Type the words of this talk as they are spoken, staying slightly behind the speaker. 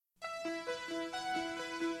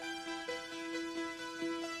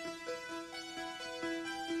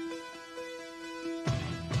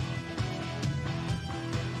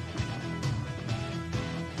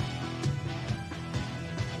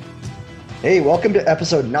Hey, welcome to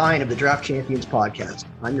episode 9 of the Draft Champions podcast.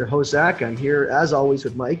 I'm your host, Zach. I'm here, as always,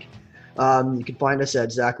 with Mike. You can find us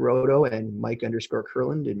at Zach Roto and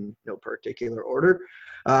Mike_Curland in no particular order.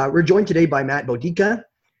 We're joined today by Matt Bodica.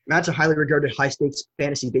 Matt's a highly regarded high-stakes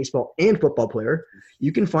fantasy baseball and football player.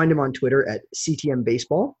 You can find him on Twitter at CTM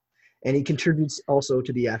Baseball, and he contributes also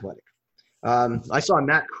to The Athletic. I saw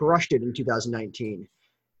Matt crushed it in 2019.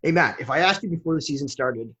 Hey, Matt, if I asked you before the season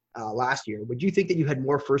started last year, would you think that you had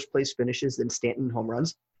more first-place finishes than Stanton home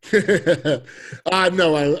runs? No,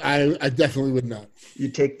 I definitely would not.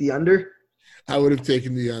 You'd take the under? I would have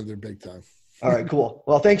taken the under big time. All right, cool.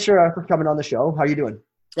 Well, thanks for coming on the show. How you doing?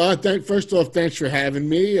 First off, thanks for having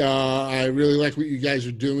me. I really like what you guys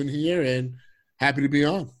are doing here and happy to be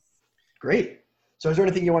on. Great. So is there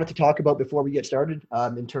anything you wanted to talk about before we get started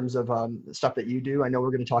in terms of stuff that you do? I know we're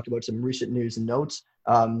going to talk about some recent news and notes.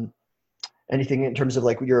 Anything in terms of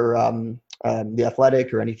like your The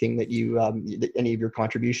Athletic or anything that you any of your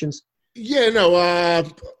contributions? Yeah, no.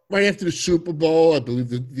 Right after the Super Bowl, I believe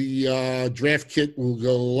the draft kit will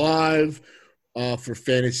go live for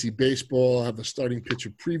fantasy baseball. I'll have the starting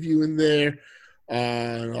pitcher preview in there.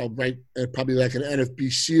 And I'll write probably like an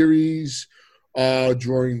NFB series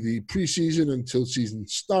during the preseason until season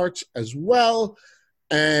starts as well.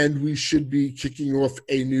 And we should be kicking off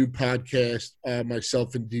a new podcast,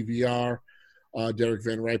 myself and DVR, Derek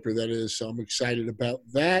Van Riper, that is. So I'm excited about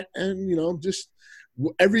that. And, just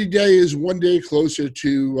every day is one day closer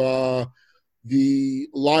to the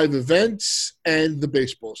live events and the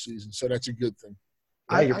baseball season. So that's a good thing.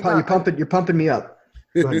 Yeah, you're pumping me up.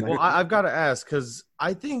 Go ahead, well, I've got to ask because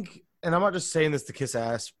I think, and I'm not just saying this to kiss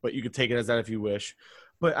ass, but you could take it as that if you wish.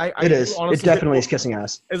 But it is. It definitely is kissing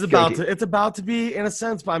ass. It's about to be in a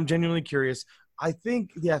sense, but I'm genuinely curious. I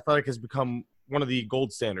think The Athletic has become one of the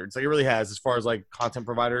gold standards. Like it really has, as far as like content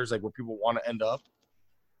providers, like where people want to end up.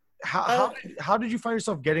 How did you find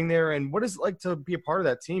yourself getting there, and what is it like to be a part of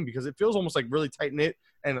that team? Because it feels almost like really tight knit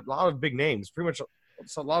and a lot of big names, pretty much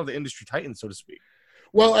a lot of the industry titans, so to speak.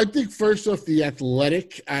 Well, I think first off, The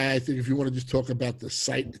Athletic, I think if you want to just talk about the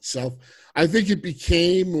site itself, I think it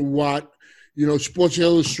became what, Sports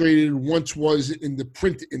Illustrated once was in the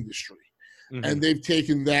print industry. Mm-hmm. And they've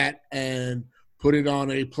taken that and put it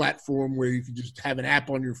on a platform where you can just have an app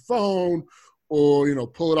on your phone or,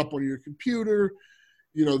 pull it up on your computer.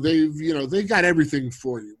 They got everything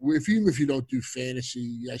for you. Even if you don't do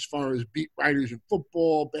fantasy, as far as beat writers in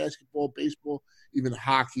football, basketball, baseball, even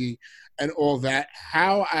hockey, and all that.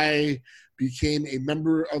 How I became a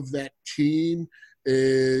member of that team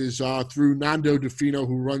is through Nando DeFino,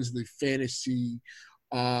 who runs the fantasy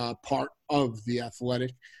part of The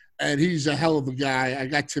Athletic. And he's a hell of a guy. I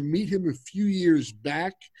got to meet him a few years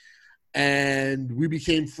back, and we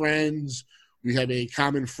became friends. We have a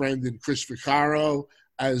common friend in Chris Vaccaro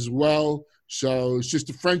as well. So it's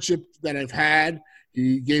just a friendship that I've had.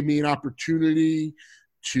 He gave me an opportunity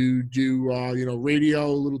to do, radio,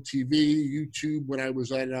 a little TV, YouTube when I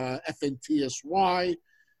was at FNTSY.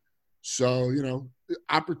 So,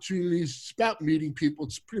 opportunities, it's about meeting people.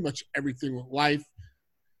 It's pretty much everything with life.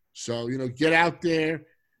 So, get out there,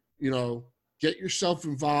 get yourself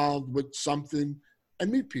involved with something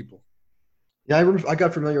and meet people. Yeah, I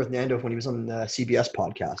got familiar with Nando when he was on the CBS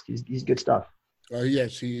podcast. He's good stuff.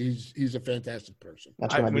 Yes, he's a fantastic person.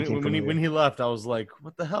 That's when he left, I was like,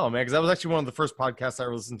 "What the hell, man?" Because that was actually one of the first podcasts I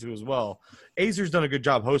ever listened to as well. Azer's done a good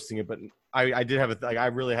job hosting it, but I did have I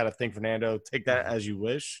really had a thing for Nando. Take that as you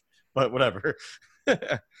wish, but whatever.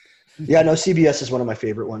 Yeah, no, CBS is one of my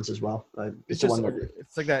favorite ones as well. It's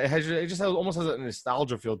like that. It just almost has a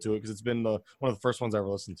nostalgia feel to it because it's been one of the first ones I ever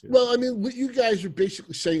listened to. Well, I mean, what you guys are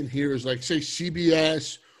basically saying here is like, say,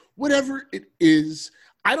 CBS, whatever it is.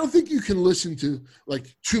 I don't think you can listen to like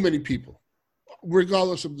too many people,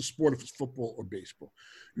 regardless of the sport, if it's football or baseball.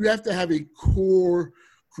 You have to have a core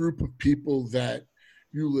group of people that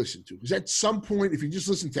you listen to. Because at some point, if you just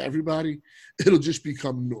listen to everybody, it'll just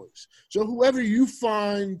become noise. So whoever you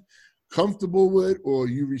find comfortable with, or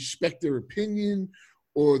you respect their opinion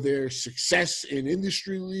or their success in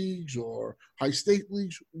industry leagues or high state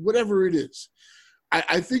leagues, whatever it is,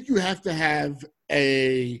 I think you have to have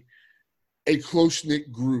a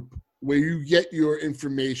close-knit group where you get your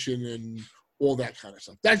information and all that kind of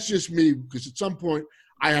stuff. That's just me, because at some point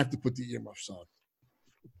I have to put the earmuffs on.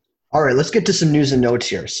 All right, let's get to some news and notes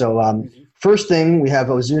here. So first thing, we have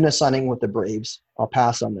Ozuna signing with the Braves. I'll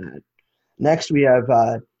pass on that. Next, we have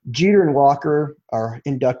Jeter and Walker are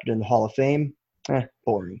inducted in the Hall of Fame.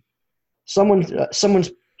 Boring. Someone's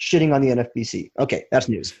shitting on the NFBC. Okay, that's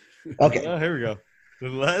news. Okay. Oh, here we go.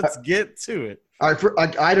 Let's get to it. All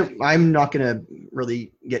right, I'm not going to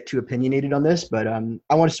really get too opinionated on this, but I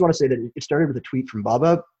just want to say that it started with a tweet from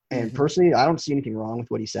Bubba, and personally, I don't see anything wrong with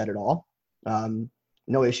what he said at all.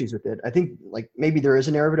 No issues with it. I think like maybe there is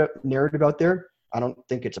a narrative out there. I don't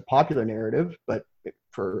think it's a popular narrative, but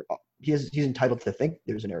he's entitled to think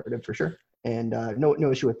there's a narrative for sure, and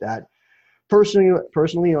no issue with that.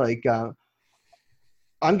 Personally, like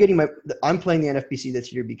I'm playing the NFBC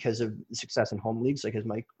this year because of the success in home leagues, like as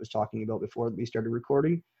Mike was talking about before we started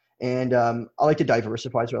recording, and I like to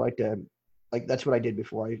diversify, so that's what I did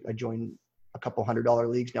before I joined a couple $100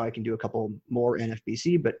 leagues. Now I can do a couple more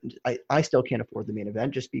NFBC, but I still can't afford the main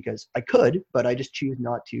event just because I could, but I just choose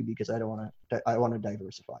not to because I want to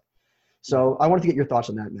diversify. So I wanted to get your thoughts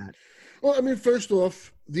on that, Matt. Well, I mean, first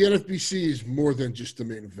off, the NFBC is more than just the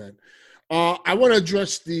main event. I want to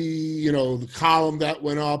address the column that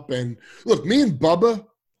went up, and look, me and Bubba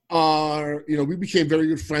we became very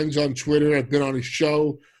good friends on Twitter. I've been on his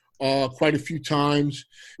show quite a few times,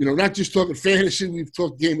 not just talking fantasy, we've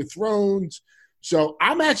talked Game of Thrones. So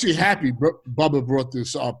I'm actually happy Bubba brought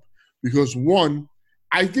this up because one,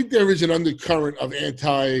 I think there is an undercurrent of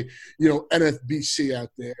NFBC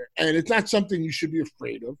out there, and it's not something you should be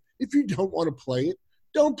afraid of. If you don't want to play it,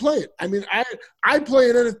 don't play it. I mean, I play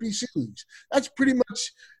in NFBC leagues. That's pretty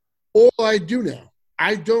much all I do now.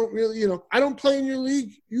 I don't really, I don't play in your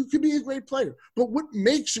league. You could be a great player. But what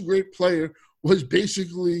makes a great player was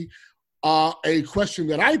basically a question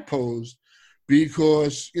that I posed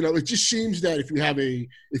because, it just seems that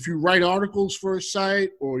if you write articles for a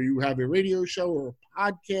site or you have a radio show or a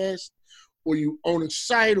podcast or you own a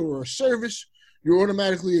site or a service, you're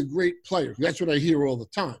automatically a great player. That's what I hear all the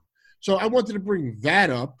time. So I wanted to bring that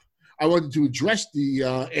up. I wanted to address the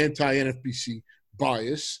anti-NFBC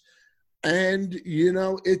bias. And,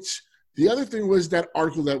 it's the other thing was that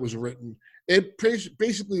article that was written. It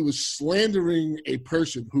basically was slandering a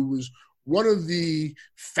person who was one of the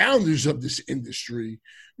founders of this industry,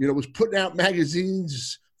 was putting out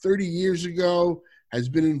magazines 30 years ago, has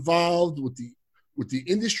been involved with the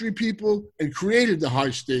industry people and created the high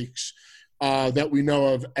stakes that we know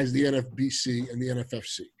of as the NFBC and the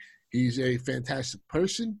NFFC. He's a fantastic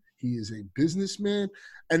person. He is a businessman.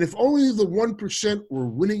 And if only the 1% were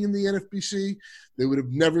winning in the NFBC, they would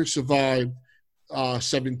have never survived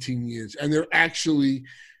 17 years. And they're actually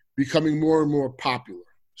becoming more and more popular.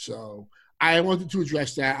 So I wanted to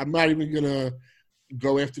address that. I'm not even going to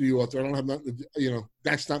go after the author. I don't have nothing to,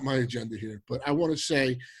 that's not my agenda here. But I want to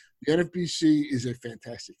say the NFBC is a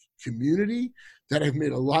fantastic community that I've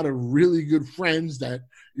made a lot of really good friends that,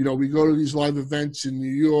 we go to these live events in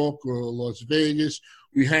New York or Las Vegas.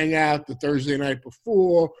 We hang out the Thursday night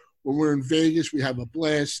before. When we're in Vegas, we have a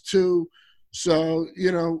blast too. So,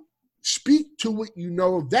 speak to what you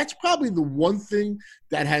know of. That's probably the one thing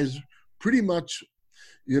that has pretty much,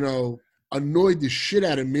 annoyed the shit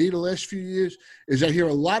out of me the last few years is I hear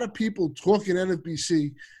a lot of people talking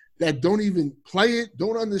NFBC that don't even play it,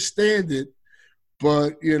 don't understand it,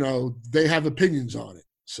 but, they have opinions on it.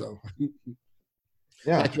 So,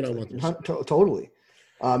 yeah, that's what I want to say. Totally.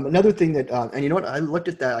 Another thing that, and you know what, I looked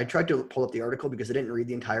at that. I tried to pull up the article because I didn't read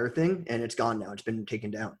the entire thing, and it's gone now. It's been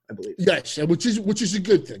taken down, I believe. Yes, which is a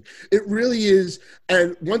good thing. It really is.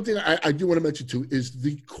 And one thing I do want to mention too is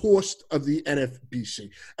the cost of the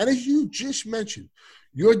NFBC. And as you just mentioned,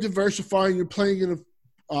 you're diversifying. You're playing in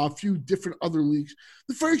a few different other leagues.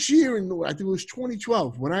 The first year I think it was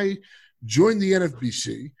 2012 when I joined the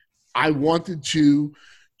NFBC, I wanted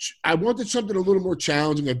something a little more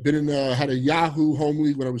challenging. I've been had a Yahoo home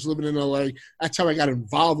league when I was living in LA. That's how I got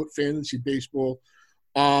involved with fantasy baseball.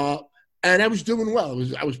 And I was doing well.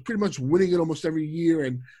 I was pretty much winning it almost every year.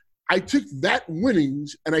 And I took that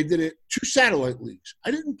winnings and I did it 2 satellite leagues.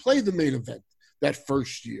 I didn't play the main event that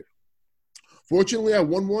first year. Fortunately, I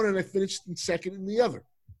won one and I finished in second in the other.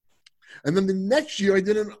 And then the next year I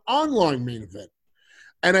did an online main event.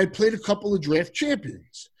 And I played a couple of draft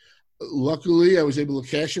champions. Luckily, I was able to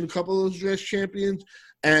cash in a couple of those draft champions,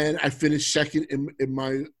 and I finished second in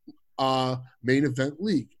my main event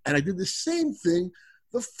league. And I did the same thing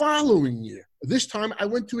the following year. This time, I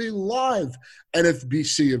went to a live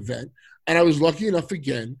NFBC event, and I was lucky enough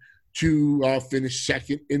again to finish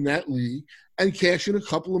second in that league and cash in a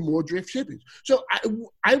couple of more draft champions. So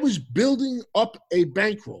I was building up a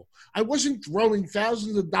bankroll. I wasn't throwing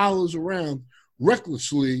thousands of dollars around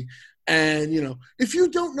recklessly. And, if you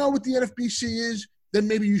don't know what the NFBC is, then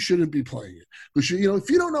maybe you shouldn't be playing it. Because, if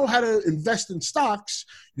you don't know how to invest in stocks,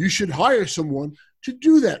 you should hire someone to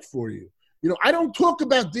do that for you. I don't talk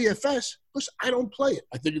about DFS because I don't play it.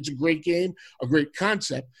 I think it's a great game, a great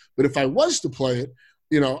concept. But if I was to play it,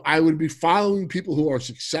 I would be following people who are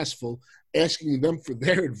successful, asking them for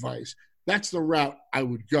their advice. That's the route I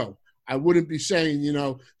would go. I wouldn't be saying,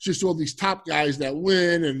 it's just all these top guys that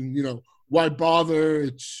win and, why bother?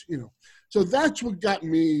 So that's what got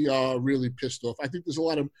me really pissed off. I think there's a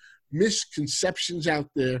lot of misconceptions out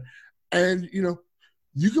there. And,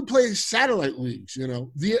 you can play satellite leagues,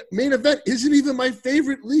 The main event isn't even my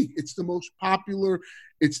favorite league. It's the most popular.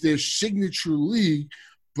 It's their signature league.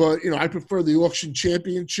 But, I prefer the auction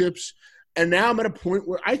championships. And now I'm at a point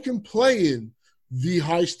where I can play in the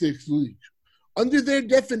high-stakes league. Under their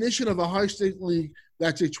definition of a high-stakes league,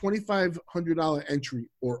 that's a $2,500 entry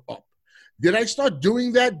or up. Did I start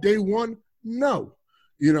doing that day one? No.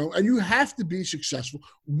 And you have to be successful.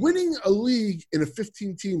 Winning a league in a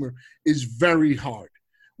 15-teamer is very hard,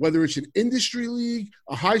 whether it's an industry league,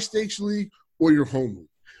 a high-stakes league, or your home league.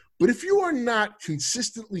 But if you are not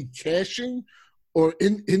consistently cashing or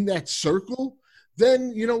in that circle,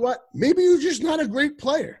 then you know what? Maybe you're just not a great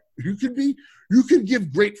player. You could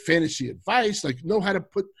give great fantasy advice, like know how to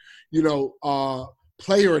put,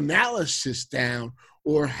 player analysis down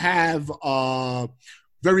or have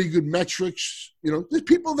very good metrics. There's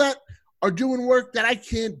people that are doing work that I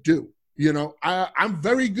can't do. I'm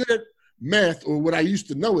very good at math, or what I used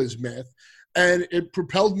to know as math, and it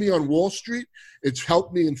propelled me on Wall Street. It's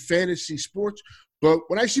helped me in fantasy sports. But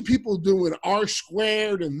when I see people doing R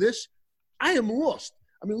squared and this, I am lost.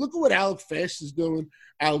 I mean, look at what Alec Fast is doing,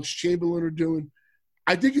 Alex Chamberlain are doing.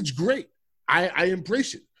 I think it's great. I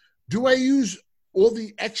embrace it. Do I use all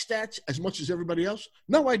the X stats as much as everybody else?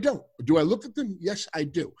 No, I don't. Do I look at them? Yes, I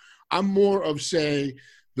do. I'm more of, say,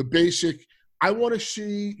 the basic. I want to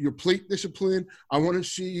see your plate discipline. I want to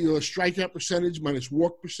see your strikeout percentage minus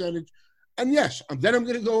walk percentage. And yes, then I'm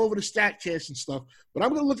going to go over to StatCast and stuff. But I'm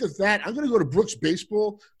going to look at that. I'm going to go to Brooks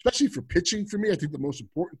Baseball, especially for pitching for me. I think the most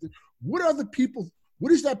important thing. What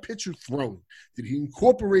is that pitcher throwing? Did he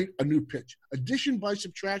incorporate a new pitch? Addition by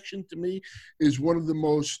subtraction, to me, is one of the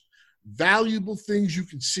most valuable things you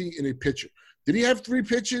can see in a pitcher. Did he have 3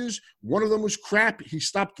 pitches? One of them was crap. He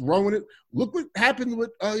stopped throwing it. Look what happened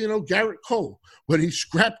with, Garrett Cole. When he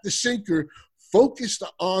scrapped the sinker, focused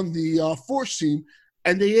on the four seam,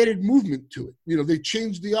 and they added movement to it. They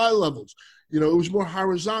changed the eye levels. It was more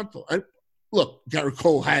horizontal. And look, Garrett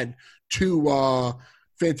Cole had 2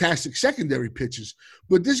 fantastic secondary pitches.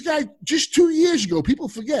 But this guy, just 2 years ago, people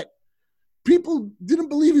forget. People didn't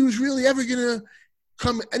believe he was really ever going to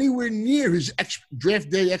come anywhere near his draft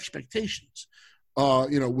day expectations,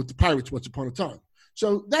 with the Pirates once upon a time.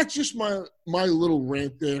 So that's just my little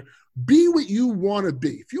rant there. Be what you want to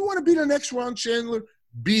be. If you want to be the next Ron Chandler,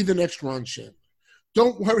 be the next Ron Chandler.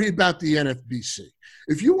 Don't worry about the NFBC.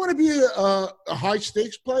 If you want to be a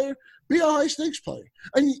high-stakes player, be a high-stakes player.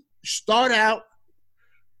 And start out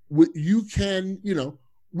what you can,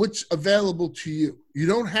 what's available to you. You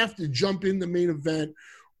don't have to jump in the main event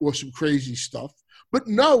or some crazy stuff. But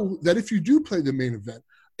know that if you do play the main event,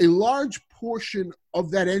 a large portion of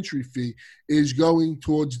that entry fee is going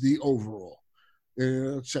towards the overall.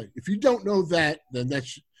 If you don't know that, then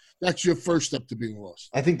that's your first step to being lost.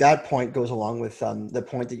 I think that point goes along with the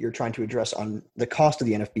point that you're trying to address on the cost of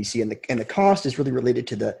the NFBC, and the cost is really related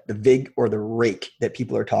to the VIG or the rake that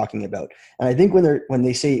people are talking about. And I think when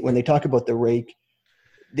they talk about the rake,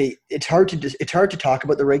 it's hard to talk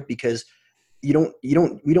about the rake because we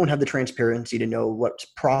don't have the transparency to know what's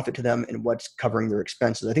profit to them and what's covering their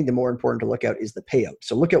expenses. I think the more important to look at is the payout.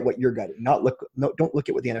 So look at what you're getting, don't look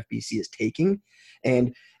at what the NFBC is taking.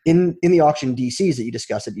 And in the auction DCs that you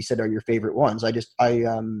discussed that you said are your favorite ones, I just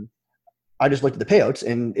looked at the payouts,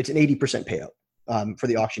 and it's an 80% payout for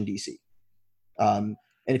the auction DC. And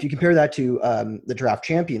if you compare that to the draft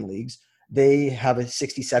champion leagues, they have a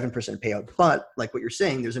 67% payout. But like what you're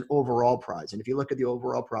saying, there's an overall prize. And if you look at the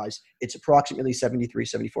overall prize, it's approximately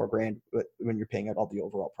 74 grand when you're paying out all the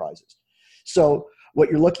overall prizes. So what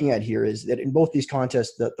you're looking at here is that in both these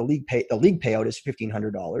contests, the league payout is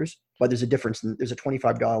 $1,500, but there's a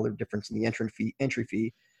 $25 difference in the entry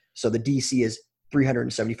fee. So the DC is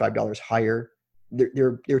 $375 higher.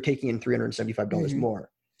 They're taking in $375 more.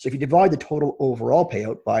 So if you divide the total overall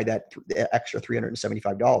payout by the extra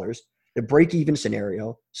 $375, the break-even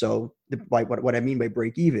scenario. So what I mean by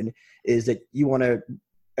break-even is that you want to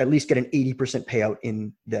at least get an 80% payout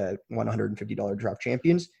in the $150 draft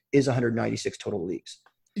champions is 196 total leagues.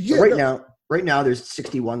 Yeah, so right now there's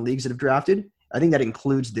 61 leagues that have drafted. I think that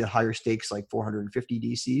includes the higher stakes, like 450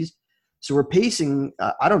 DCs. So we're pacing.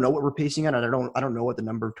 I don't know what we're pacing at. I don't know what the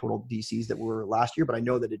number of total DCs that were last year, but I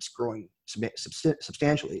know that it's growing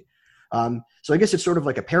substantially. So I guess it's sort of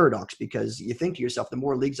like a paradox, because you think to yourself, the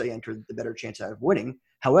more leagues I enter, the better chance I have of winning.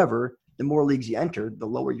 However, the more leagues you enter, the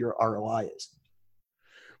lower your ROI is.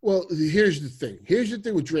 Well, here's the thing. Here's the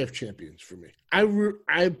thing with Draft Champions for me.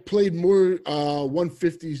 I played more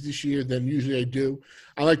 150s this year than usually I do.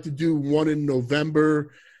 I like to do one in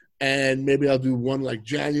November, and maybe I'll do one like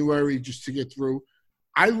January just to get through.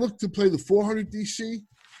 I look to play the 400 DC,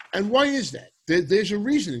 and why is that? There's a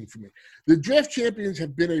reasoning for me. The Draft Champions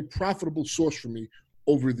have been a profitable source for me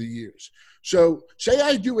over the years. So say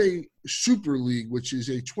I do a Super League, which is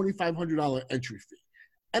a $2,500 entry fee,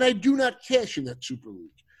 and I do not cash in that Super League,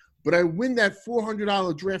 but I win that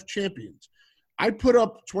 $400 Draft Champions. I put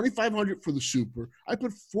up $2,500 for the Super. I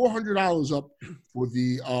put $400 up for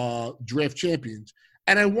the Draft Champions,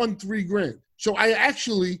 and I won $3,000. So I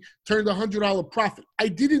actually turned a $100 profit. I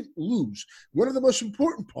didn't lose. One of the most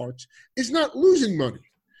important parts is not losing money,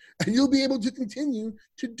 and you'll be able to continue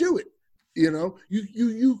to do it. You know,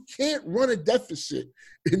 you can't run a deficit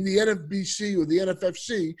in the NFBC or the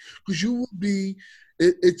NFFC because you will be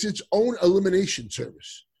it's its own elimination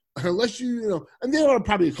service. Unless you know, and there are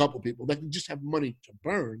probably a couple people that can just have money to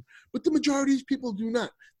burn, but the majority of people do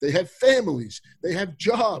not. They have families, they have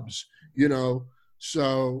jobs, you know.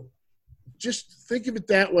 So just think of it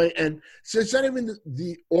that way. And so it's not even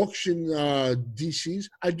the auction DCs.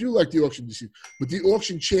 I do like the auction DCs, but the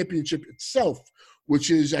auction championship itself,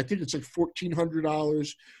 which is, I think it's like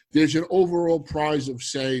 $1,400. There's an overall prize of,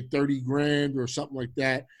 say, $30,000 or something like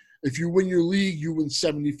that. If you win your league, you win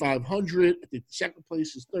 $7,500. I think second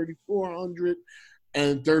place is $3,400,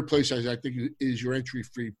 and third place, I think, is your entry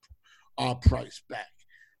fee price back.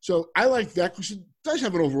 So I like that because it does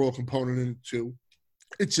have an overall component in it too.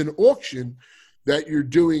 It's an auction that you're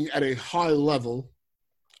doing at a high level.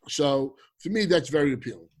 So for me, that's very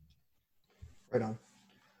appealing. Right on.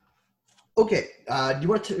 Okay, do you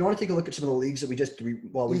want to take a look at some of the leagues that we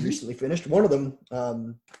recently finished? One of them,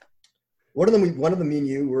 me and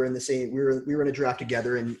you were in the same. We were in a draft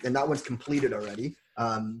together, and that one's completed already.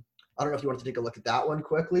 I don't know if you want to take a look at that one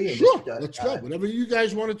quickly. And sure, let's go. Whatever you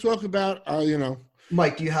guys want to talk about, you know.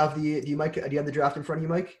 Mike, do you have the draft in front of you,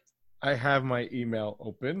 Mike? I have my email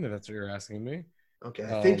open. If that's what you're asking me. Okay,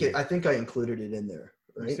 I think I included it in there.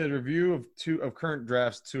 Right? You said review of two of current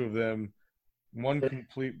drafts, two of them. One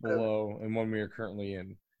complete below and one we are currently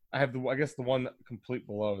in. I have I guess the one complete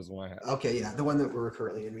below is the one I have. Okay, yeah, the one that we're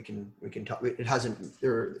currently in, we can talk. It hasn't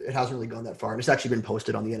really gone that far, and it's actually been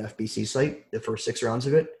posted on the NFBC site. The first 6 rounds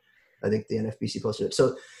of it, I think the NFBC posted it.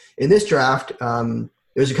 So in this draft,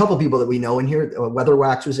 there's a couple people that we know in here.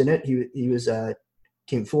 Weatherwax was in it. He was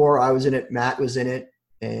Team 4. I was in it. Matt was in it,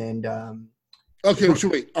 and okay. So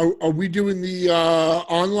wait, are we doing the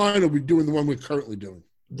online, or are we doing the one we're currently doing?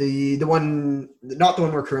 The one, not the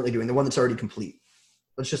one we're currently doing, the one that's already complete.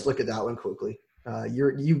 Let's just look at that one quickly.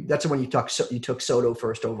 That's the one you took Soto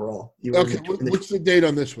first overall. Okay, what's the date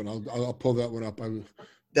on this one? I'll pull that one up.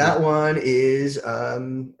 That one is I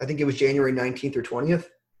think it was January 19th or 20th.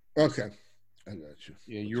 Okay, I got you.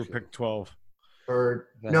 Yeah, you were picked 12. Or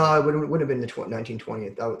no, it would have been the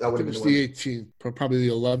 1920th. That would have been the 18th, probably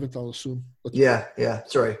the 11th. I'll assume. Yeah.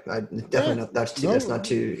 Sorry, that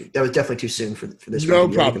was definitely too soon for this. No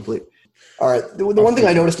problem. Complete. All right. The one thing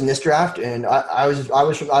I noticed in this draft, and I was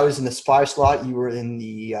in the 5 slot. You were in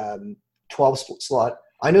the 12 slot.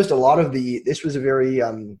 I noticed a lot of this was a very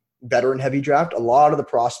veteran heavy draft. A lot of the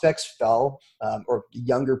prospects fell, or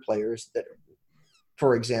younger players that,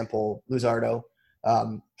 for example, Luzardo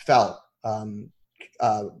fell.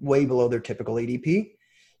 Way below their typical ADP.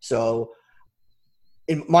 So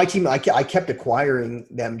in my team, I kept acquiring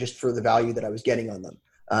them just for the value that I was getting on them.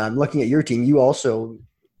 Looking at your team,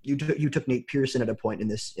 you took Nate Pearson at a point in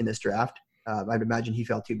this draft. I'd imagine he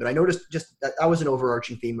fell too, but I noticed just that was an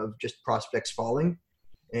overarching theme of just prospects falling.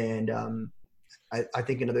 And I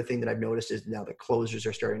think another thing that I've noticed is now that closers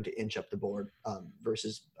are starting to inch up the board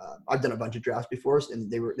versus I've done a bunch of drafts before, and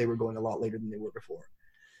they were going a lot later than they were before.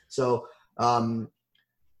 So I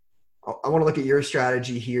want to look at your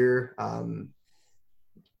strategy here.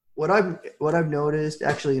 What I've noticed,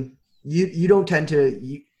 actually, you don't tend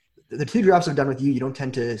to the 2 drafts I've done with you don't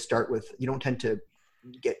tend to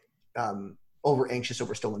get over anxious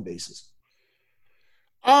over stolen bases.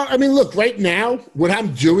 I mean, look, right now, what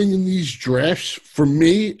I'm doing in these drafts, for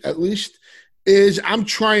me at least, is I'm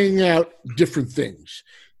trying out different things.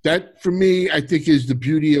 That, for me, I think is the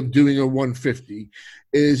beauty of doing a 150,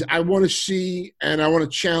 is I want to see and I want to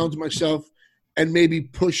challenge myself and maybe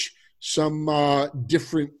push some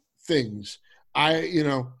different things.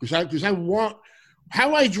 Because I want –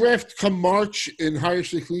 how I draft come March in higher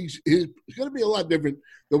stick leagues is going to be a lot different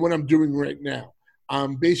than what I'm doing right now.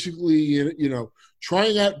 I'm basically,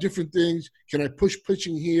 trying out different things. Can I push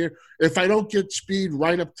pitching here? If I don't get speed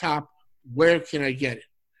right up top, where can I get it?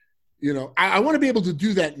 You know, I want to be able to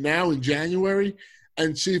do that now in January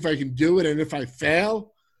and see if I can do it. And if I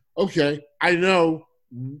fail, okay, I know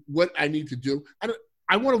what I need to do.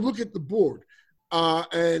 I want to look at the board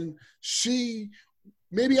and see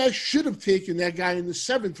maybe I should have taken that guy in the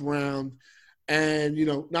 7th round and, you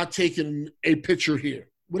know, not taken a pitcher here,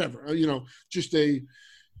 whatever, you know, just to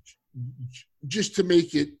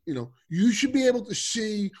make it, you know, you should be able to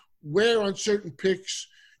see where on certain picks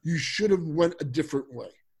you should have went a different way.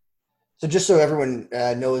 So just so everyone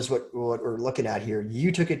knows what we're looking at here,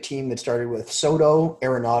 you took a team that started with Soto,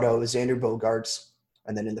 Arenado, Xander Bogaerts,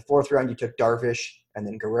 and then in the 4th round you took Darvish, and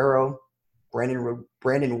then Guerrero,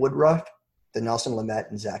 Brandon Woodruff, then Nelson Lamet,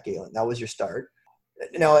 and Zach Gallen. That was your start.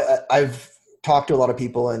 Now, I've talked to a lot of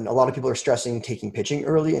people, and a lot of people are stressing taking pitching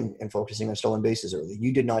early and focusing on stolen bases early.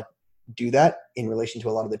 You did not do that in relation to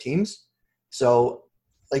a lot of the teams. So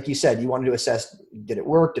like you said, you wanted to assess, did it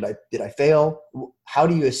work? Did I fail? How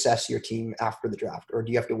do you assess your team after the draft? Or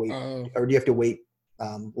do you have to wait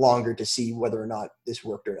longer to see whether or not this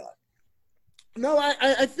worked or not? No,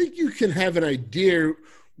 I think you can have an idea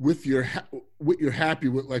with what you're happy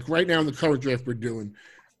with. Like right now in the current draft we're doing,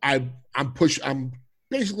 I'm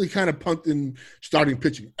basically kind of punting starting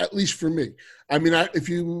pitching, at least for me. I mean, if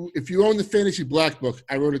you own the Fantasy Black Book,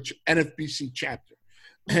 I wrote an NFBC chapter,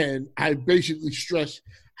 and I basically stress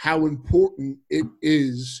how important it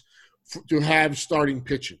is to have starting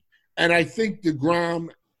pitching. And I think DeGrom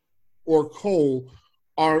or Cole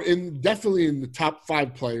are definitely in the top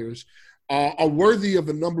 5 players, are worthy of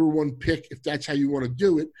a number 1 pick if that's how you want to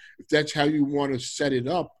do it, if that's how you want to set it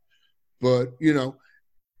up. But, you know,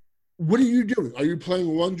 what are you doing? Are you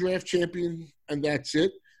playing one draft champion and that's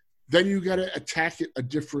it? Then you got to attack it a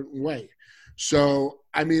different way. So,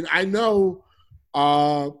 I mean, I know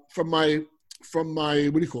from my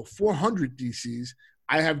 400 DCs,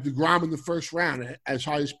 I have DeGrom in the 1st round as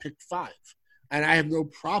high as pick 5. And I have no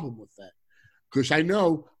problem with that because I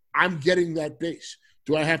know I'm getting that base.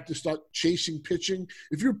 Do I have to start chasing pitching?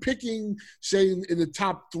 If you're picking, say, in the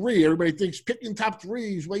top 3, everybody thinks picking top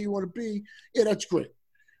 3 is where you want to be. Yeah, that's great.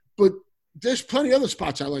 But there's plenty of other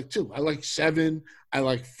spots I like too. I like 7. I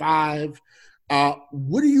like 5.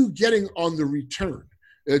 What are you getting on the return?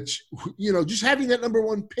 It's, you know, just having that number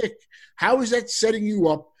 1 pick. How is that setting you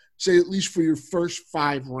up, say, at least for your first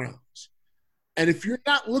 5 rounds? And if you're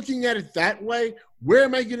not looking at it that way, where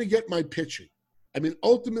am I going to get my pitching? I mean,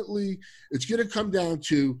 ultimately, it's going to come down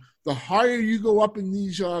to the higher you go up in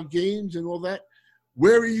these games and all that,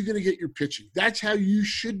 where are you going to get your pitching? That's how you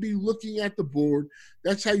should be looking at the board.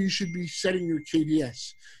 That's how you should be setting your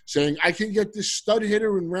KDS, saying, I can get this stud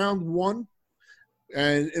hitter in round 1,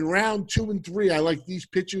 and in round 2 and 3, I like these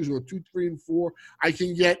pitchers, or 2, 3, and 4. I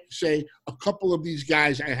can get, say, a couple of these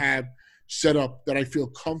guys I have set up that I feel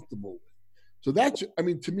comfortable with. So that's, I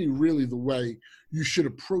mean, to me, really the way you should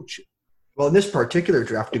approach it. Well, in this particular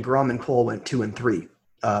draft, DeGrom and Cole went 2 and 3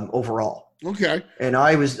 overall. Okay. And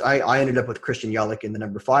I ended up with Christian Yelich in the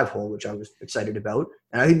number 5 hole, which I was excited about.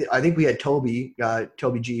 And I think we had Toby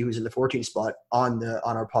G, who's in the 14th spot on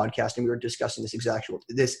our podcast, and we were discussing this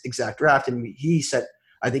exact draft. And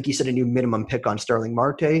I think he set a new minimum pick on Starling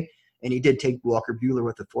Marte, and he did take Walker Buehler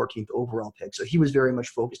with the 14th overall pick. So he was very much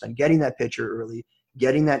focused on getting that pitcher early,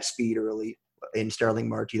 getting that speed early in Starling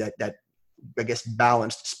Marte, that I guess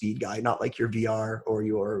balanced speed guy, not like your VR or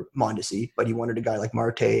your Mondesi, but he wanted a guy like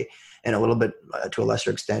Marte, and a little bit to a lesser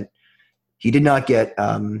extent, he did not get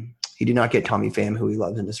Tommy Pham, who he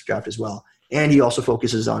loves in this draft as well, and he also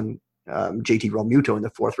focuses on JT Realmuto in the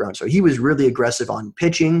 4th round. So he was really aggressive on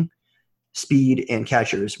pitching, speed, and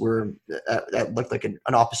catchers. That looked like an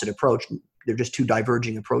opposite approach. They're just 2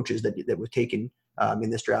 diverging approaches that were taken in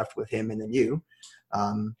this draft with him and then you.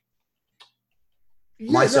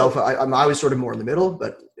 Myself, I was sort of more in the middle,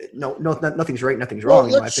 but nothing's right, nothing's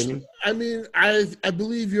wrong, in my opinion. I mean, I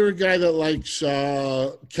believe you're a guy that likes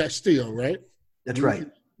Castillo, right? That's right.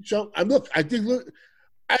 So I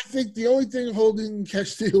think the only thing holding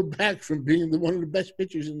Castillo back from being one of the best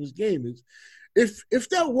pitchers in this game is if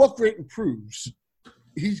that walk rate improves,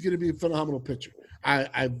 he's going to be a phenomenal pitcher.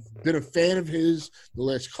 I've been a fan of his the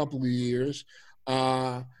last couple of years,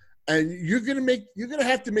 and you're going to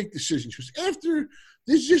have to make decisions because after.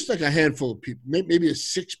 There's just like a handful of people, maybe a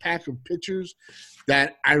 6-pack of pitchers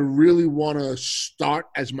that I really want to start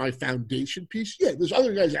as my foundation piece. Yeah, there's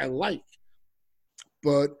other guys I like.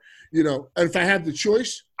 But, you know, and if I have the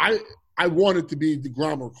choice, I want it to be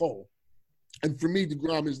DeGrom or Cole. And for me,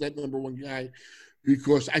 DeGrom is that number 1 guy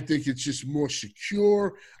because I think it's just more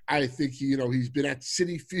secure. I think, he's been at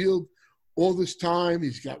Citi Field all this time.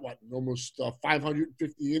 He's got, almost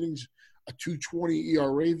 550 innings, a 2.20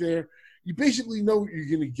 ERA there. you basically know what you're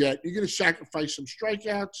going to get. You're going to sacrifice some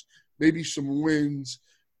strikeouts, maybe some wins,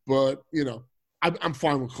 but, I'm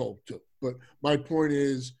fine with Cole too. But my point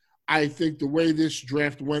is, I think the way this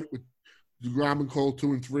draft went with DeGrom and Cole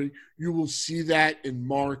 2 and 3, you will see that in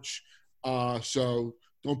March. So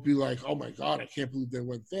don't be like, oh my God, I can't believe they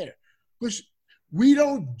went there. Because we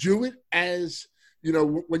don't do it as,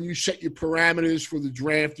 when you set your parameters for the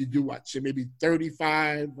draft, you do what? Say maybe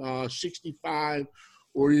 35, 65,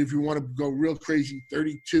 or if you want to go real crazy,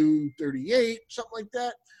 32, 38, something like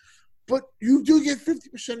that. But you do get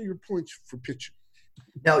 50% of your points for pitching.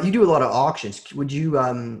 Now, you do a lot of auctions. Would you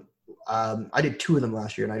I did 2 of them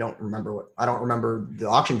last year, and I don't remember the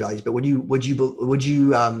auction values, but would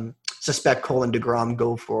you suspect Cole and DeGrom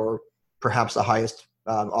go for perhaps the highest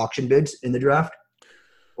auction bids in the draft?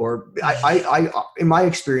 Or I in my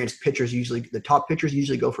experience, the top pitchers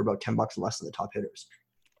usually go for about $10 less than the top hitters.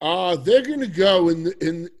 They're going to go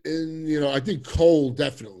in I think Cole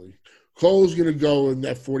definitely. Cole's going to go in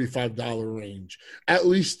that $45 range, at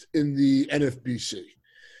least in the NFBC.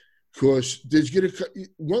 Because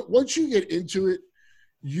once you get into it,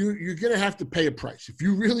 you're going to have to pay a price. If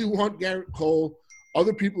you really want Garrett Cole,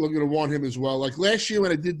 other people are going to want him as well. Like last year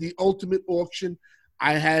when I did the ultimate auction,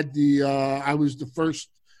 I had I was the first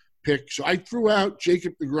pick. So I threw out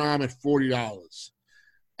Jacob deGrom at $40.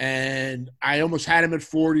 And I almost had him at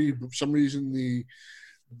 40, but for some reason the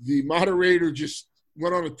moderator just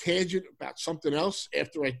went on a tangent about something else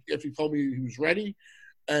after he told me he was ready.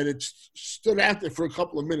 And it stood out there for a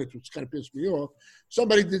couple of minutes, which kind of pissed me off.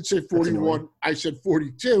 Somebody did say 41. I said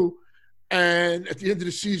 42. And at the end of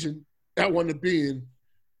the season, that wound up being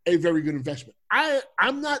a very good investment.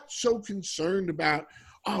 I'm not so concerned about,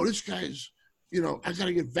 this guy's, I got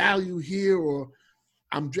to get value here, or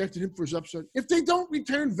I'm drafting him for his upside. If they don't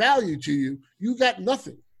return value to you, you got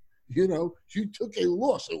nothing. You took a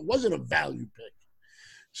loss. It wasn't a value pick.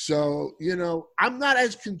 So, I'm not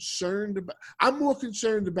as concerned about – I'm more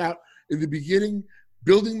concerned about, in the beginning,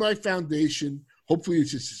 building my foundation. Hopefully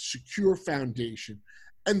it's a secure foundation.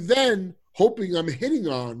 And then hoping I'm hitting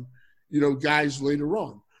on, guys later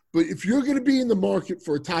on. But if you're going to be in the market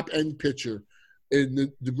for a top-end pitcher in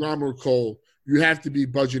the DeGrom or Cole, you have to be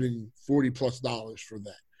budgeting $40+ for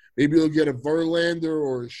that. Maybe you'll get a Verlander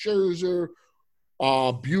or a Scherzer,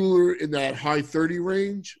 Bueller in that high 30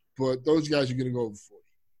 range, but those guys are going to go over 40.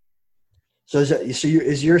 So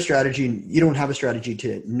is your strategy? You don't have a strategy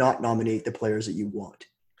to not nominate the players that you want.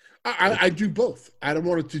 I do both. I don't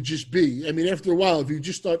want it to just be. I mean, after a while, if you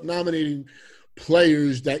just start nominating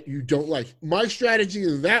players that you don't like, my strategy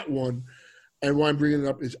in that one, and why I'm bringing it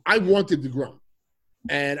up, is I wanted DeGrom,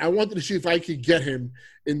 and I wanted to see if I could get him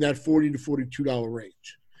in that $40 to $42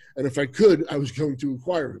 range, and if I could, I was going to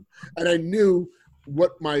acquire him, and I knew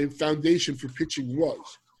what my foundation for pitching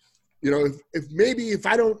was. If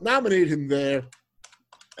I don't nominate him there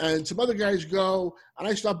and some other guys go and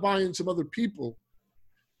I start buying some other people,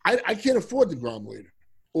 I can't afford DeGrom later.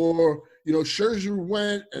 Or, Scherzer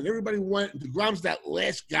went and everybody went and DeGrom's that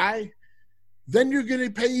last guy, then you're going to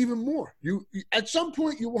pay even more. You at some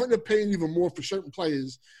point, you wind up paying even more for certain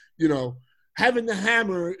players. Having the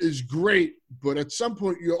hammer is great, but at some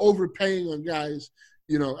point you're overpaying on guys,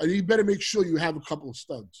 and you better make sure you have a couple of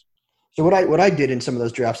studs. So what I did in some of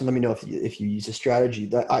those drafts, and let me know if you use a strategy,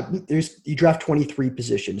 that you draft 23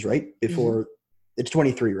 positions, right? Before it's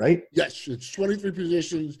 23, right? Yes, it's 23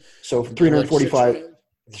 positions. So 345.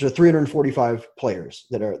 So 345 players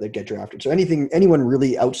that get drafted. So anyone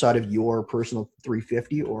really outside of your personal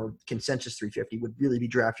 350 or consensus 350 would really be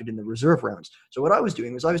drafted in the reserve rounds. So what I was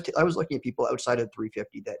doing was I was looking at people outside of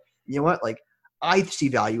 350 that, like I see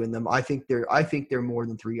value in them. I think they're more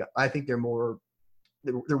than three. I think they're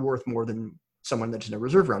worth more than someone that's in a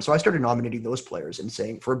reserve round. So I started nominating those players and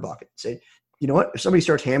saying for a bucket, say, if somebody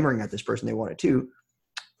starts hammering at this person, they want it too,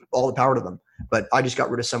 all the power to them. But I just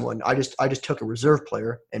got rid of someone. I just took a reserve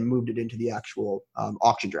player and moved it into the actual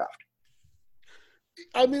auction draft.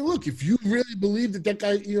 I mean, look, if you really believe that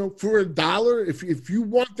guy, for $1, if you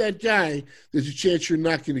want that guy, there's a chance you're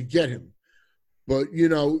not going to get him. But,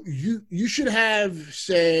 you should have,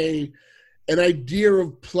 say, an idea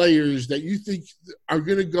of players that you think are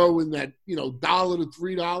going to go in that, $1 to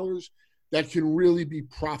 $3 that can really be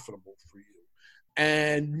profitable for you,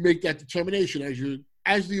 and make that determination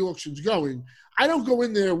as the auction's going. I don't go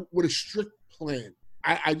in there with a strict plan.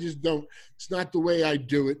 I just don't. It's not the way I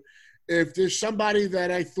do it. If there's somebody that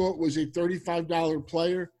I thought was a $35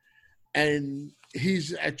 player and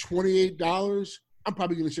he's at $28, I'm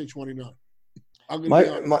probably going to say $29.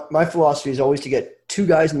 My philosophy is always to get 2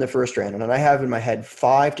 guys in the first round, and I have in my head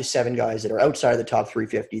 5 to 7 guys that are outside of the top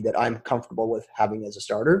 350 that I'm comfortable with having as a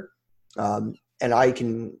starter. and I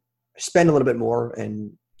can spend a little bit more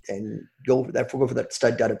and go for that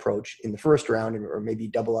stud dud approach in the first round, or maybe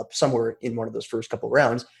double up somewhere in one of those first couple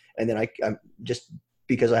rounds, and then I'm just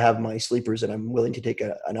because I have my sleepers that I'm willing to take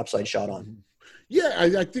an upside shot on. Yeah,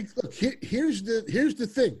 I think. Look, here's the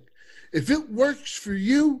thing: if it works for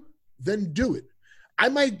you, then do it. I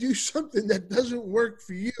might do something that doesn't work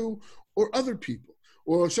for you or other people,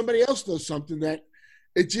 or somebody else does something that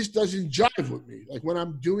it just doesn't jive with me. Like when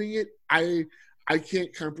I'm doing it, I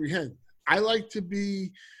can't comprehend. I like to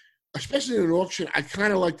be, especially in an auction, I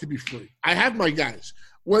kind of like to be free. I have my guys.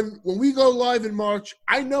 When we go live in March,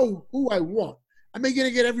 I know who I want. Am I going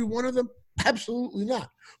to get every one of them? Absolutely not.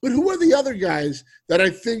 But who are the other guys that I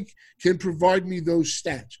think can provide me those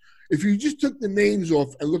stats? If you just took the names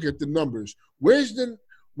off and look at the numbers, where's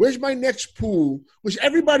my next pool? Which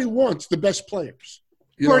everybody wants the best players.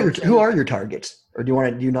 Who are your targets? Or do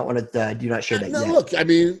you not share that no, yet? Look, I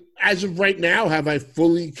mean, as of right now, have I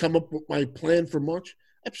fully come up with my plan for March?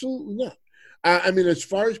 Absolutely not. I mean, as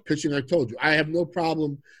far as pitching, I told you, I have no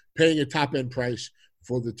problem paying a top-end price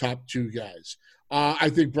for the top two guys. I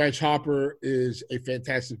think Bryce Harper is a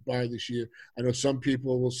fantastic buy this year. I know some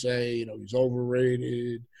people will say, he's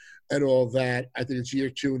overrated and all that. I think it's year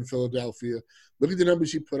 2 in Philadelphia. Look at the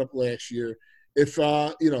numbers he put up last year. If,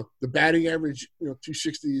 the batting average,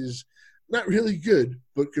 260 is not really good,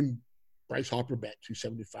 but can Bryce Harper bat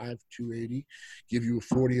 275, 280, give you a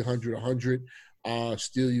 40, 100, 100,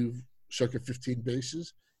 steal you circa 15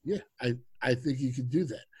 bases? Yeah, I think he can do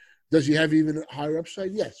that. Does he have even a higher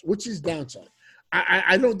upside? Yes. What's his downside?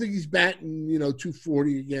 I don't think he's batting,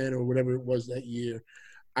 240 again or whatever it was that year.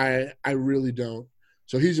 I really don't.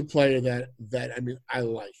 So he's a player that I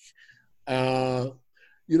like.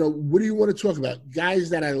 What do you want to talk about? Guys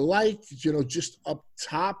that I like, just up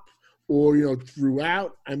top or,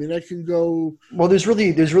 throughout? I mean, I can go. Well, there's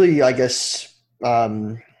really, I guess,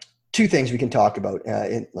 2 things we can talk about.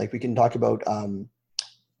 We can talk about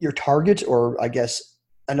your target, or I guess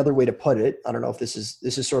another way to put it, I don't know if this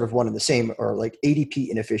is sort of one and the same, or like ADP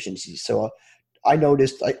inefficiencies. So I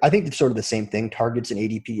noticed, I think it's sort of the same thing, targets and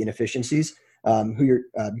ADP inefficiencies.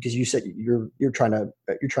 Because you said you're trying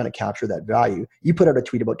to capture that value. You put out a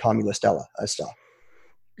tweet about Tommy La Stella stuff.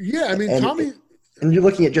 Yeah, I mean, Tommy. And you're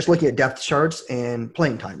looking at depth charts and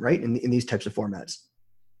playing time, right? In these types of formats.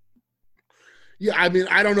 Yeah, I mean,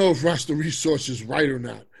 I don't know if Roster Resource is right or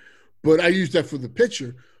not, but I use that for the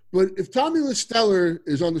pitcher. But if Tommy La Stella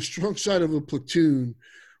is on the strong side of a platoon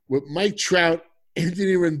with Mike Trout,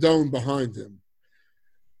 Anthony Rendon behind him,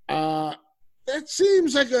 that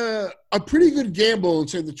seems like a pretty good gamble in,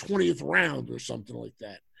 say, the 20th round or something like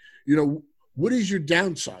that. What is your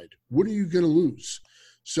downside? What are you going to lose?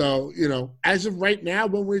 So, as of right now,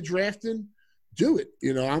 when we're drafting, do it.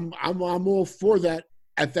 I'm all for that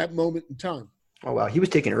at that moment in time. Oh wow, he was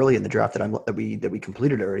taken early in the draft that we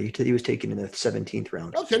completed already. He was taken in the 17th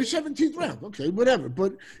round. Okay, the 17th round. Okay, whatever.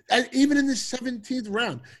 But even in the 17th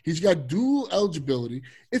round, he's got dual eligibility.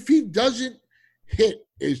 If he doesn't hit,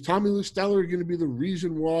 is Tommy La Stella going to be the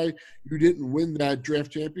reason why you didn't win that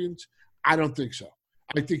draft champions? I don't think so.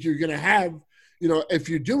 I think you're going to have, if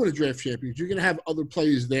you're doing a draft champions, you're going to have other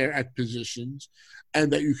players there at positions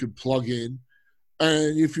and that you could plug in.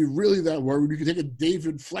 And if you're really that worried, you can take a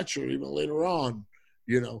David Fletcher even later on,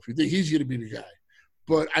 if you think he's going to be the guy.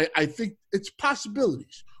 But I think it's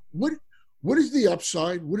possibilities. What is the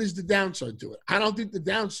upside? What is the downside to it? I don't think the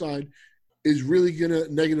downside is really going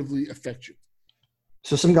to negatively affect you.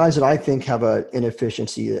 So some guys that I think have an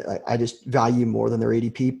inefficiency that I just value more than their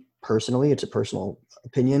ADP personally, it's a personal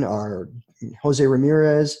opinion, are Jose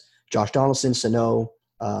Ramirez, Josh Donaldson, Sano.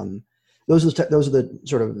 Those are the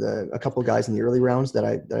sort of a couple of guys in the early rounds that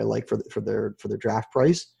I like for their draft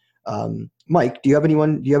price. Mike, do you have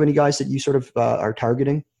any guys that you sort of are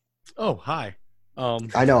targeting? Oh, hi.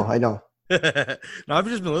 I know. No, I've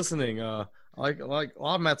just been listening. I like a lot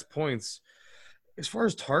of Matt's points. As far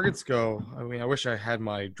as targets go, I mean, I wish I had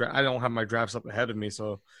I don't have my drafts up ahead of me,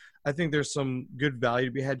 so I think there's some good value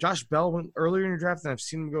to be had. Josh Bell went earlier in your draft, and I've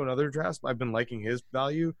seen him go in other drafts, but I've been liking his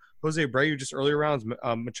value. Jose Abreu, just earlier rounds.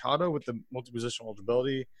 Machado with the multi-positional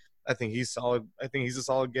eligibility, I think he's solid. I think he's a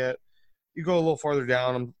solid get. You go a little farther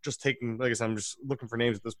down, I'm just taking, like I said, I'm just looking for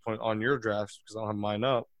names at this point on your drafts because I don't have mine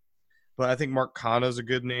up. But I think Mark Canha is a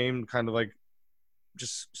good name, kind of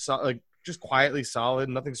just quietly solid,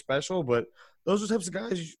 nothing special, but those are the types of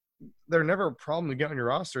guys, they're never a problem to get on your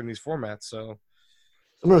roster in these formats. So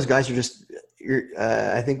some of those guys are just,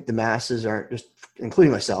 I think the masses aren't, just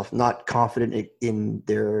including myself, not confident in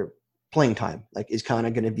their playing time? Like, is kind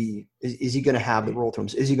of going to be is he going to have the role to him?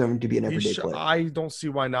 Is he going to be an everyday player? I don't see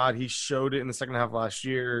why not. He showed it in the second half of last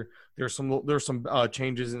year. There's some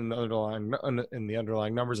changes in the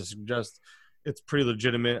underlying numbers that suggest it's pretty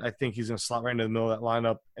legitimate. I think he's going to slot right into the middle of that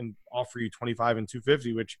lineup and offer you 25 and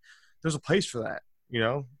 250, which there's a place for that,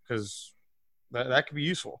 because that could be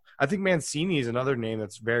useful. I think Mancini is another name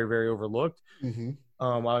that's very, very overlooked. Mm-hmm.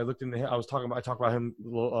 I talked about him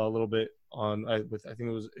a little bit I think it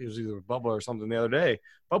was either with Bubba or something the other day.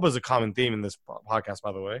 Bubba's a common theme in this podcast,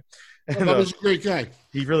 by the way. And, Bubba's a great guy.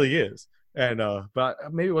 He really is. And but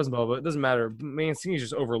maybe it wasn't Bubba. It doesn't matter. Mancini's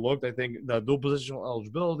just overlooked. I think the dual positional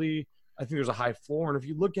eligibility. I think there's a high floor. And if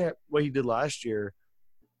you look at what he did last year,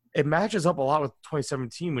 it matches up a lot with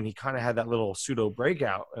 2017 when he kind of had that little pseudo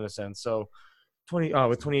breakout in a sense. So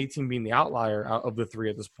with 2018 being the outlier out of the three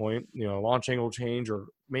at this point, launch angle change or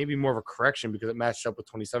maybe more of a correction because it matched up with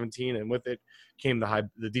 2017, and with it came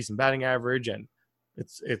the decent batting average, and it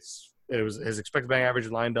was his expected batting average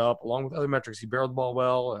lined up along with other metrics. He barreled the ball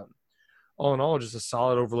well, and all in all, just a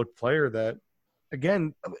solid overlooked player. That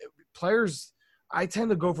again, players I tend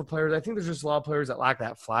to go for players. I think there's just a lot of players that lack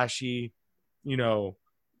that flashy,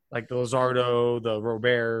 like the Luzardo, the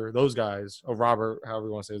Robert, those guys, or Robert, however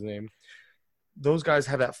you want to say his name. Those guys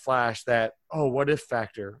have that flash, that, what if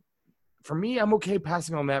factor. For me, I'm okay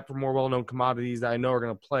passing on that for more well-known commodities that I know are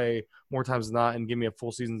going to play more times than not and give me a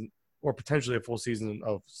full season or potentially a full season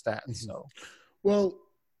of stats. Mm-hmm. So, well,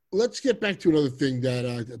 let's get back to another thing that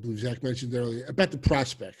I believe Zach mentioned earlier about the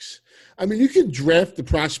prospects. I mean, you can draft the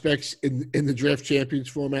prospects in the draft champions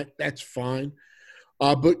format. That's fine.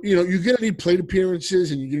 But, you're going to need plate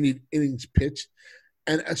appearances and you're going to need innings pitched.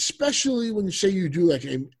 And especially when you say you do like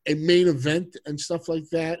a main event and stuff like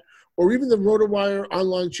that, or even the RotoWire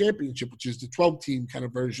Online Championship, which is the 12-team kind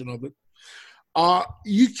of version of it,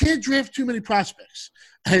 you can't draft too many prospects.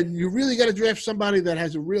 And you really got to draft somebody that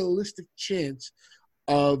has a realistic chance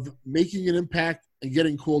of making an impact and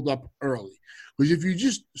getting called up early. Because if you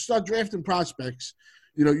just start drafting prospects,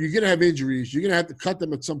 you're going to have injuries. You're going to have to cut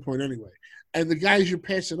them at some point anyway. And the guys you're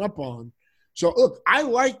passing up on. So, look, I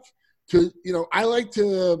like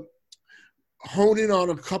to hone in on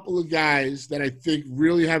a couple of guys that I think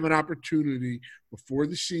really have an opportunity before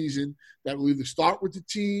the season that will either start with the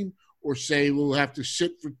team or say we'll have to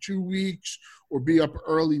sit for 2 weeks or be up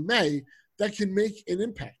early May that can make an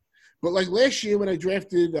impact. But like last year when I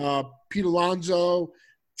drafted Pete Alonso,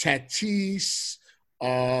 Tatis,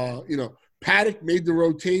 Paddock made the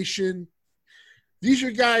rotation. These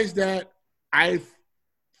are guys that I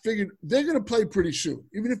figured they're going to play pretty soon.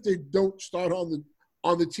 Even if they don't start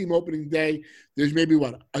on the team opening day, there's maybe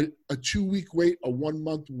a 2-week wait, a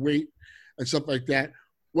 1-month wait, and stuff like that.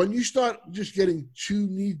 When you start just getting too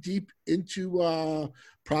knee deep into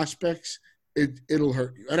prospects, it'll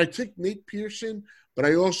hurt you. And I took Nate Pearson, but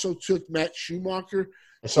I also took Matt Schumacher.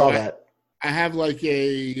 I saw that. I have like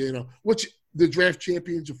which the draft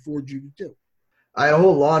champions afford you to do. I had a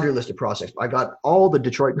whole laundry list of prospects. I got all the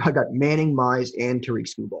Detroit. I got Manning, Mize, and Tariq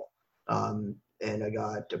Skubal. And I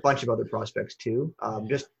got a bunch of other prospects too.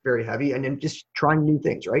 Just very heavy, and then just trying new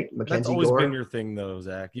things, right? That's always been your thing, though,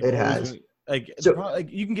 Zach. It has.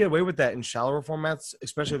 You can get away with that in shallower formats,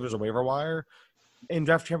 especially if there's a waiver wire. In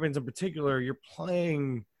draft champions, in particular, you're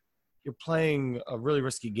playing a really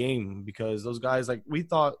risky game because those guys, like we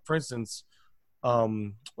thought, for instance,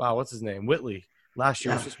 what's his name, Whitley. Last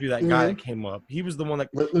year was supposed to be that guy that came up. He was the one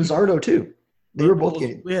that Luzardo too. They were both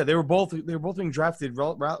getting. Yeah, they were both being drafted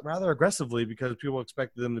rather aggressively because people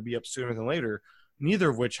expected them to be up sooner than later. Neither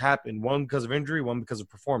of which happened. One because of injury, one because of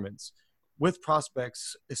performance. With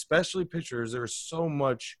prospects, especially pitchers, there's so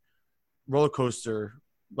much roller coaster.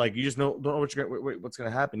 Like you just don't know what's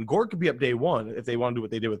going to happen. Gord could be up day one if they want to do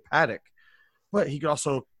what they did with Paddock, but he could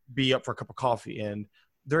also be up for a cup of coffee. And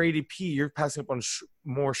their ADP, you're passing up on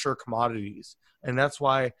more sure commodities. And that's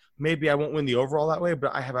why maybe I won't win the overall that way,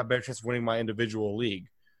 but I have a better chance of winning my individual league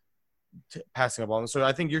passing up on them. So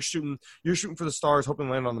I think you're shooting for the stars, hoping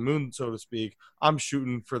to land on the moon, so to speak. I'm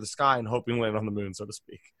shooting for the sky and hoping to land on the moon, so to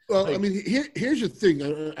speak. Well, I mean, here's the thing.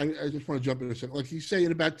 I just want to jump in a second. Like he's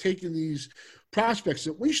saying about taking these prospects,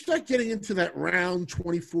 that we start getting into that round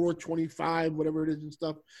 24, 25, whatever it is and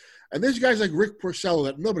stuff. And there's guys like Rick Porcello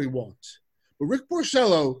that nobody wants. But Rick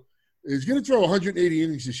Porcello is going to throw 180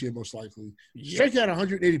 innings this year, most likely. Strike out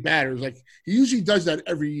 180 batters. Like he usually does that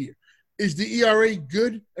every year. Is the ERA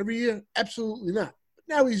good every year? Absolutely not. But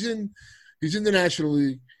now he's in the National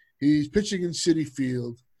League. He's pitching in Citi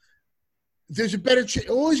Field. There's a better chance.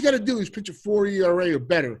 All he's got to do is pitch a 4 ERA or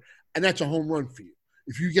better, and that's a home run for you.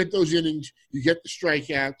 If you get those innings, you get the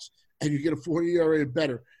strikeouts, and you get a 4 ERA or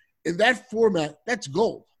better. In that format, that's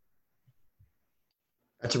gold.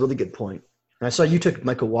 That's a really good point. And I saw you took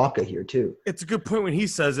Michael Walker here too. It's a good point when he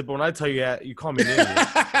says it, but when I tell you that, you call me an idiot.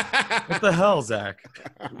 What the hell, Zach?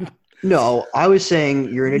 No, I was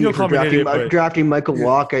saying you're an You idiot don't for call me an idiot, but- drafting Michael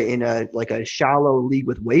Walker in a shallow league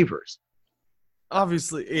with waivers.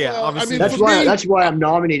 Obviously, yeah. Well, I obviously, mean, That's why I'm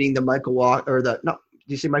nominating the Michael Walker or do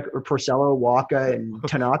you say Michael or Porcello, Walker, and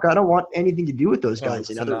Tanaka? I don't want anything to do with those guys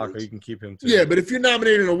in other Tanaka, leagues. you can keep him too. Yeah, but if you're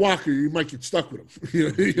nominating a Walker, you might get stuck with him.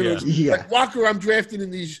 You know, Yeah. Like Walker, I'm drafting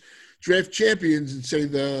in these draft champions and say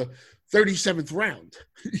the 37th round.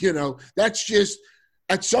 That's just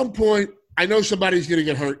at some point. I know somebody's going to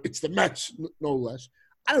get hurt. It's the Mets, no less.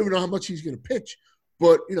 I don't even know how much he's going to pitch,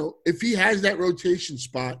 but if he has that rotation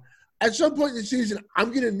spot at some point in the season, I'm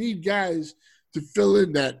going to need guys to fill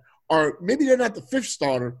in that are maybe they're not the fifth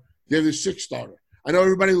starter, they're the sixth starter. I know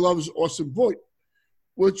everybody loves Austin Voigt,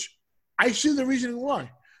 which I see the reasoning why.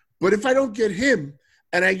 But if I don't get him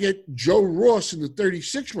and I get Joe Ross in the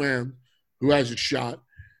 36th round, who has a shot,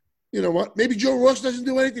 you know what? Maybe Joe Ross doesn't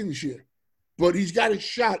do anything this year, but he's got a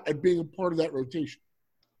shot at being a part of that rotation.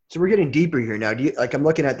 So we're getting deeper here now. Do you I'm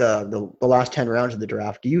looking at the last 10 rounds of the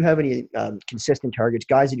draft. Do you have any consistent targets,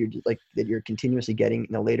 guys that you're continuously getting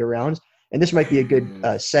in the later rounds? And this might be a good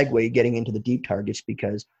segue getting into the deep targets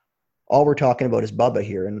because all we're talking about is Bubba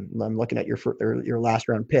here, and I'm looking at your last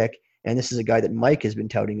round pick, and this is a guy that Mike has been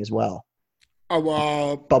touting as well.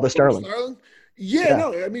 Bubba Starling. Yeah,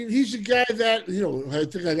 no, I mean he's a guy that I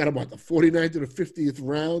think I got him the 49th to the 50th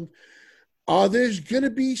round. There's gonna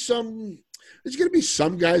be some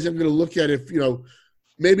guys I'm gonna look at if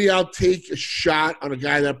maybe I'll take a shot on a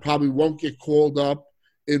guy that probably won't get called up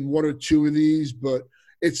in one or two of these, but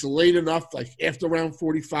it's late enough, like after round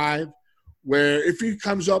 45, where if he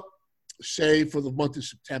comes up, say, for the month of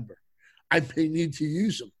September, I may need to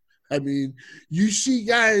use him. I mean, you see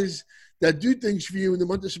guys that do things for you in the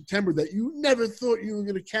month of September that you never thought you were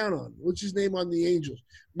going to count on. What's his name on the Angels?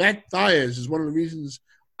 Matt Diaz is one of the reasons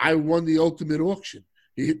I won the ultimate auction.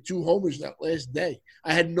 He hit 2 homers that last day.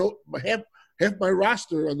 I had half my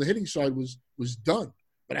roster on the hitting side was done,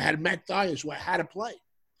 but I had Matt Diaz who I had to play.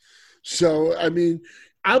 So, I mean,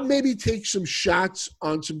 I'll maybe take some shots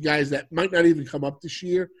on some guys that might not even come up this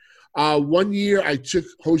year. One year I took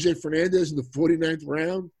Jose Fernandez in the 49th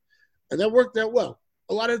round, and that worked out well.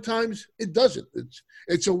 A lot of times it doesn't.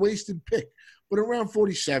 It's a wasted pick. But around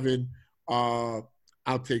 47, I'll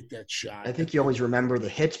take that shot. I think you always remember the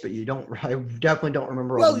hits, but I definitely don't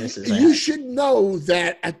remember all Well, the misses. you should know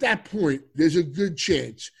that at that point, there's a good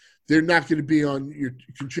chance they're not going to be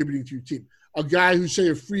contributing to your team. A guy who's, say,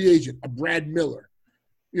 a free agent, a Brad Miller.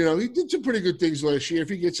 He did some pretty good things last year. If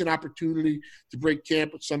he gets an opportunity to break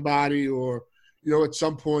camp with somebody or, at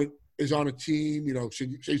some point is on a team, say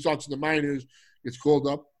he starts in the minors, gets called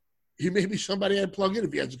up, he may be somebody I'd plug in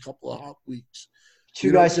if he has a couple of hot weeks.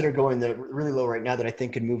 Two guys that are going that are really low right now that I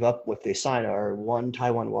think could move up if they sign are one,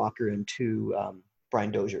 Taijuan Walker, and two,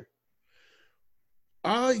 Brian Dozier.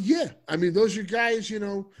 Yeah. I mean, those are guys,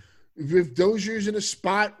 if Dozier's in a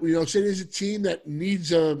spot, say there's a team that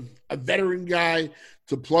needs a veteran guy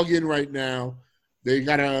to plug in right now. They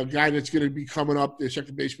got a guy that's going to be coming up, their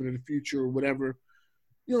second baseman in the future or whatever.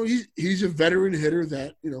 He's a veteran hitter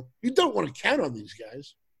that, you don't want to count on these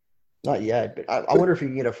guys. Not yet, but I wonder if he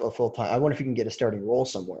can get a full-time – I wonder if he can get a starting role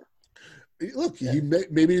somewhere. Look,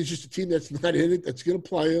 maybe it's just a team that's not in it that's going to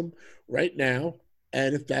play him right now.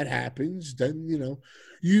 And if that happens, then,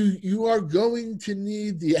 you are going to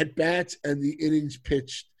need the at-bats and the innings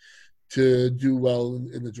pitched to do well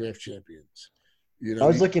in the draft champions. I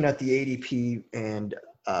was looking at the ADP and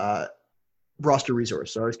roster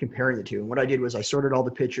resource, so I was comparing the two. And what I did was I sorted all the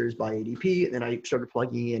pitchers by ADP, and then I started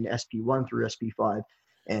plugging in SP1 through SP5.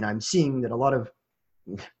 And I'm seeing that a lot of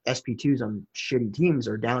SP2s on shitty teams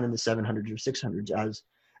are down in the 700s or 600s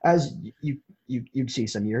as you'd see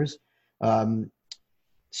some years.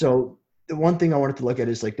 So the one thing I wanted to look at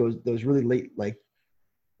is like those really late, like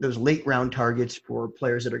those late round targets for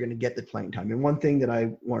players that are going to get the playing time. And one thing that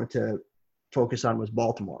I wanted to focus on was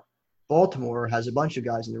Baltimore. Baltimore has a bunch of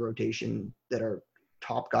guys in the rotation that are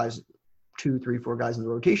top guys, 2, 3, 4 guys in the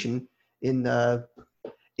rotation in the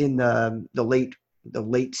late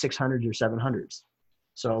 600s or 700s.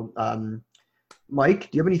 So,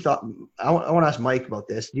 Mike, do you have any thought? I want to ask Mike about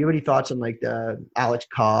this. Do you have any thoughts on like the Alex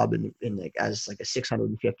Cobb and like as like a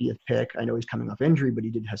 650th pick? I know he's coming off injury, but he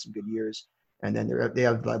did have some good years. And then they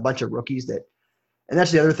have a bunch of rookies and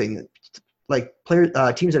that's the other thing that like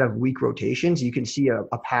teams that have weak rotations, you can see a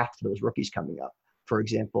path to those rookies coming up. For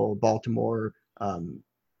example, Baltimore, to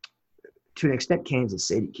an extent, Kansas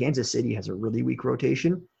City. Kansas City has a really weak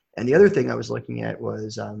rotation. And the other thing I was looking at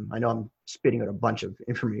was, I know I'm spitting out a bunch of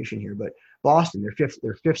information here, but Boston, their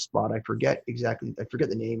fifth spot. I forget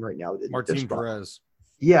the name right now. Martin Perez.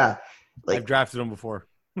 Yeah, like I've drafted him before.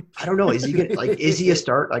 I don't know. Is he gonna is he a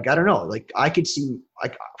start? Like, I don't know. Like, I could see,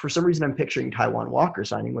 like, for some reason I'm picturing Taijuan Walker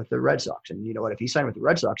signing with the Red Sox. And you know what? If he signed with the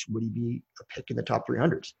Red Sox, would he be a pick in the top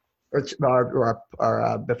 300s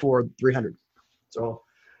or before 300? So,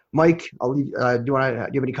 Mike, I'll leave. Do you have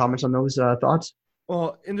any comments on those thoughts?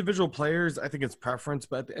 Well, individual players, I think it's preference.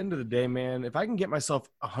 But at the end of the day, man, if I can get myself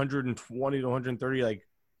 120 to 130, like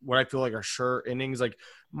what I feel like are sure innings, like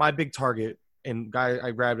my big target and guy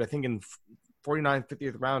I grabbed, I think in 49th,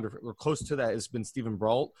 50th round or close to that has been Steven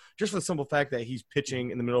Brault, just for the simple fact that he's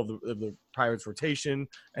pitching in the middle of the Pirates rotation,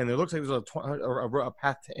 and it looks like there's a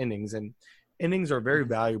path to innings, and innings are very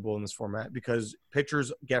valuable in this format because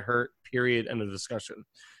pitchers get hurt, period, end of discussion.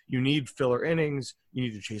 You need filler innings, you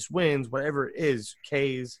need to chase wins, whatever it is,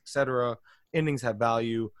 Ks, etc. Innings have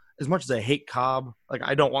value. As much as I hate Cobb, like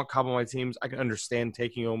I don't want Cobb on my teams, I can understand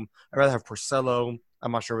taking him. I'd rather have Porcello.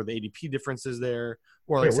 I'm not sure what the ADP difference is there.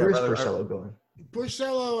 Or like where is Porcello going?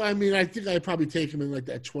 Porcello, I mean, I think I'd probably take him in like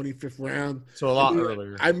that 25th round. So a lot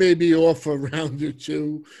earlier. I may be off a round or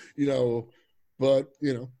two, but.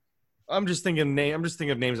 I'm just thinking of names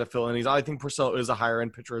that fill innings. I think Porcello is a higher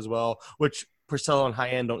end pitcher as well, which Porcello and high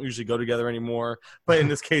end don't usually go together anymore. But in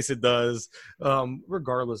this case, it does.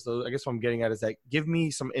 Regardless, though, I guess what I'm getting at is that give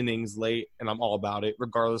me some innings late, and I'm all about it.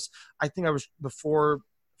 Regardless, I think I was before.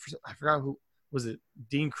 I forgot who was it.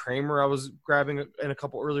 Dean Kramer. I was grabbing in a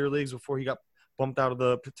couple earlier leagues before he got bumped out of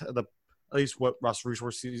the at least what Roster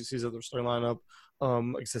Resource sees of their starting lineup.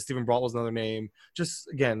 Like I said, Steven Brault was another name. Just,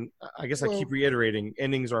 again, I guess I keep reiterating,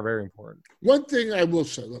 innings are very important. One thing I will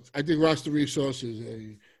say, look, I think Roster Resource is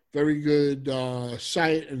a very good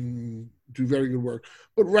site and do very good work.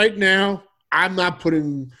 But right now, I'm not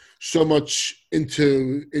putting so much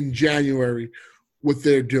into in January what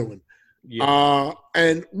they're doing. Yeah.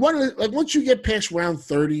 And once you get past round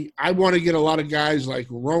 30, I want to get a lot of guys like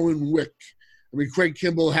Rowan Wick. I mean, Craig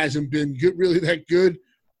Kimbrell hasn't been really that good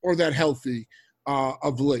or that healthy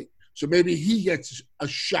of late. So maybe he gets a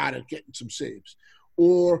shot at getting some saves.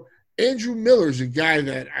 Or Andrew Miller's a guy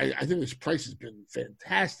that I think his price has been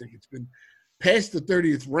fantastic. It's been past the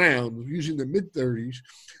 30th round, using the mid-30s.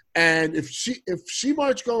 And if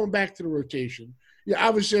Seamart's going back to the rotation, yeah,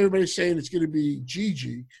 obviously everybody's saying it's going to be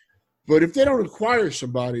Gigi. But if they don't acquire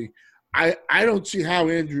somebody, I don't see how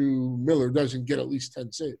Andrew Miller doesn't get at least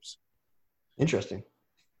 10 saves. Interesting.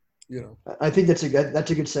 I think that's a good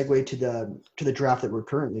segue to the draft that we're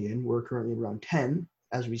currently in. We're currently around 10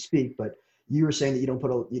 as we speak, but you were saying that you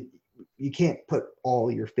don't you can't put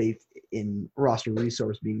all your faith in Roster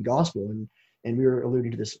Resource being gospel, and we were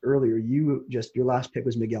alluding to this earlier. Your last pick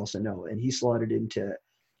was Miguel Sano, and he slotted into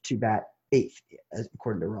bat 8th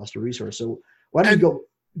according to Roster Resource. So why don't you go?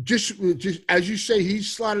 Just as you say, he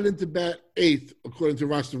slotted into bat 8th according to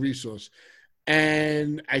Roster Resource.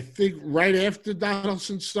 And I think right after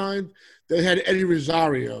Donaldson signed, they had Eddie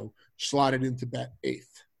Rosario slotted into bat 8th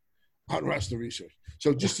on Roster Research.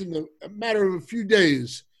 So just in a matter of a few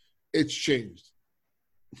days, it's changed.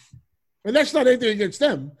 And that's not anything against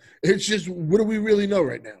them. It's just, what do we really know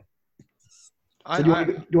right now? So do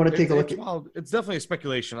you want to take a look? It's definitely a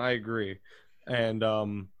speculation. I agree. And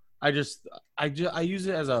I use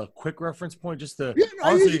it as a quick reference point just to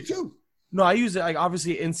I use it too. No, I use it like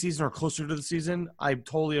obviously in season or closer to the season. I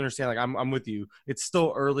totally understand. Like I'm with you. It's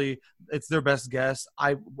still early. It's their best guess.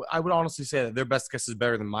 I would honestly say that their best guess is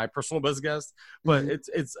better than my personal best guess. But it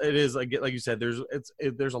is like you said. There's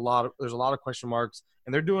a lot of question marks,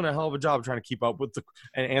 and they're doing a hell of a job trying to keep up with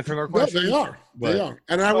and answering our questions. They are.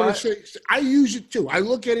 And I want to say I use it too. I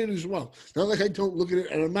look at it as well. Not like I don't look at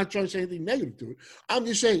it, and I'm not trying to say anything negative to it. I'm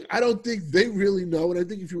just saying I don't think they really know, and I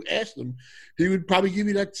think if you ask them, he would probably give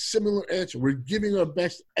you that similar answer. We're giving our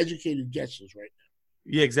best educated guesses right now.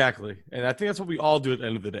 Yeah, exactly. And I think that's what we all do at the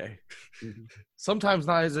end of the day. Mm-hmm. Sometimes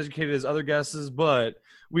not as educated as other guesses, but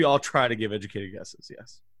we all try to give educated guesses,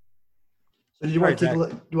 yes. So do you want to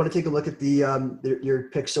take a look at the your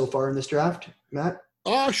picks so far in this draft, Matt?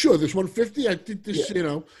 Sure. There's 150. I think this,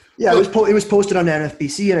 Yeah, it was posted on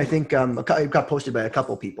NFBC, and I think it got posted by a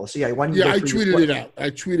couple people. So yeah, I tweeted it out.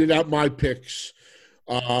 I tweeted out my picks.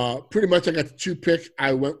 Pretty much I got the 2 pick.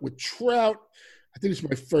 I went with Trout. I think it's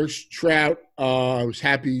my first Trout. I was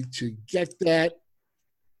happy to get that.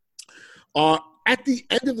 At the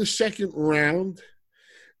end of the second round,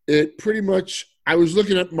 I was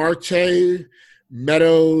looking at Marte,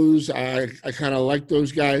 Meadows. I kind of like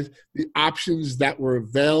those guys. The options that were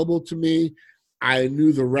available to me, I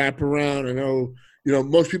knew the wraparound. I know,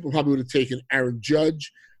 most people probably would have taken Aaron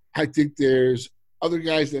Judge. I think there's other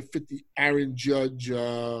guys that fit the Aaron Judge,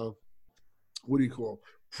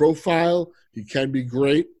 profile. He can be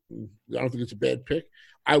great. I don't think it's a bad pick.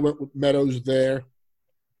 I went with Meadows there.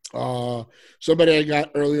 Somebody I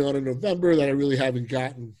got early on in November that I really haven't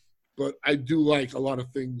gotten, but I do like a lot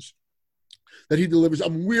of things that he delivers.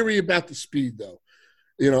 I'm weary about the speed, though.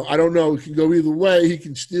 I don't know. It can go either way. He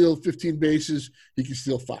can steal 15 bases. He can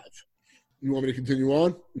steal 5. You want me to continue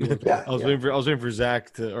on? Yeah, I was waiting for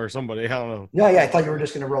Zach or somebody. I don't know. Yeah. I thought you were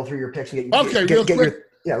just going to roll through your picks and real quick. Real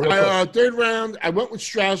quick. Third round, I went with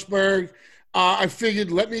Strasburg. I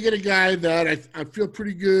figured, let me get a guy that I feel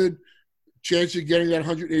pretty good chance of getting that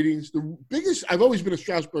 100 innings. The biggest, I've always been a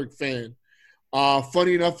Strasburg fan.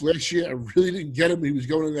 Funny enough, last year I really didn't get him. He was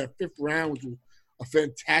going in that 5th round, which was a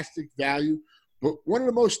fantastic value. But one of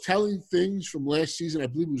the most telling things from last season, I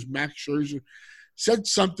believe it was Max Scherzer, said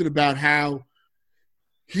something about how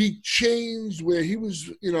he changed where he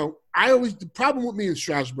was, the problem with me in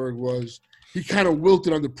Strasburg was he kind of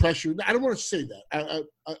wilted under pressure. I don't want to say that.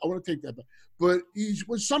 I want to take that back. But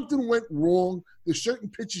when something went wrong, there's certain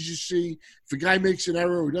pitches you see. If a guy makes an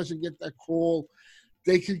error or he doesn't get that call,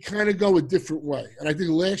 they can kind of go a different way. And I think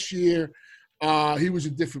last year he was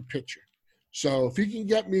a different pitcher. So if he can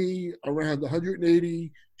get me around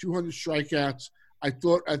 180, 200 strikeouts, I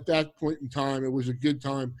thought at that point in time it was a good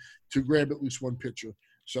time to grab at least one pitcher.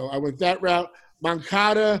 So I went that route.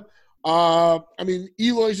 Moncada,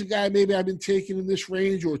 Eloy's a guy maybe I've been taking in this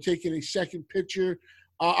range or taking a second pitcher.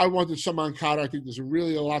 I wanted some Moncada. I think there's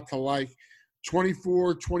really a lot to like.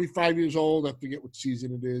 24, 25 years old. I forget what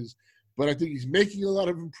season it is. But I think he's making a lot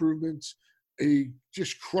of improvements. He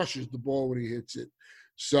just crushes the ball when he hits it.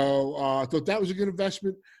 So I thought that was a good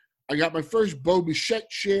investment. I got my first Bo Bichette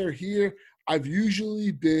share here. I've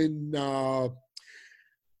usually been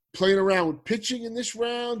playing around with pitching in this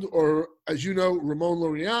round, or as you know, Ramon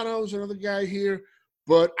Laureano is another guy here.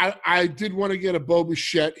 But I did want to get a Bo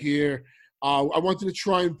Bichette here. I wanted to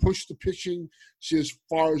try and push the pitching, see as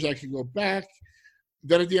far as I can go back.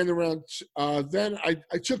 Then at the end of the round, then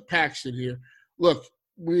I took Paxton here. Look,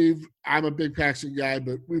 I'm a big Paxton guy,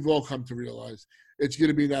 but we've all come to realize it's going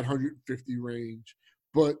to be that 150 range.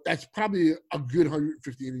 But that's probably a good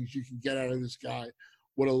 150 innings you can get out of this guy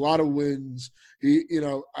with a lot of wins.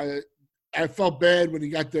 I felt bad when he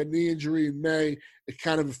got that knee injury in May. It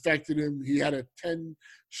kind of affected him. He had a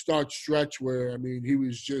 10-start stretch where, he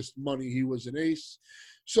was just money. He was an ace.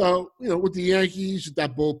 So, with the Yankees, with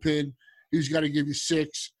that bullpen, he's got to give you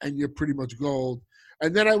 6, and you're pretty much gold.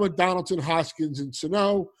 And then I went Donaldson, Hoskins, and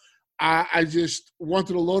Sano. I just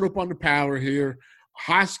wanted to load up on the power here.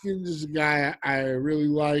 Hoskins is a guy I really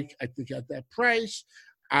like. I think at that price,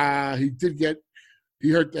 he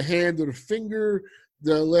hurt the hand or the finger.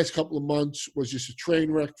 The last couple of months was just a train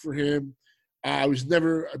wreck for him. I've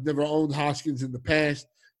never owned Hoskins in the past,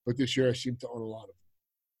 but this year I seem to own a lot of them.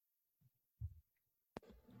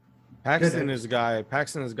 Paxton is a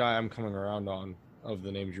guy I'm coming around on of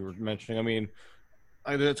the names you were mentioning.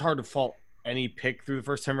 It's hard to fault any pick through the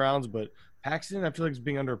first 10 rounds, but Paxton, I feel like is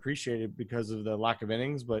being underappreciated because of the lack of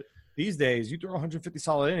innings. But these days, you throw 150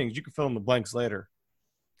 solid innings, you can fill in the blanks later.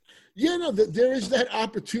 Yeah, no, there is that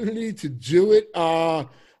opportunity to do it. I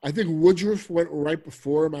think Woodruff went right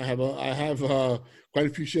before him. I have quite a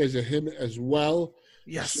few shares of him as well.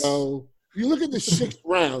 Yes. So you look at the 6th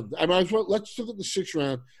round. Let's look at the 6th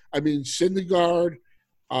round. Syndergaard.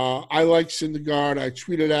 I like Syndergaard. I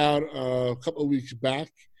tweeted out a couple of weeks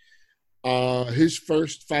back. His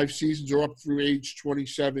first 5 seasons are up through age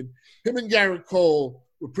 27. Him and Garrett Cole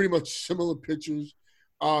were pretty much similar pitchers.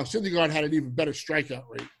 Syndergaard had an even better strikeout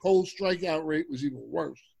rate. Cole's strikeout rate was even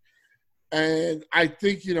worse. And I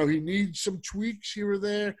think, he needs some tweaks here or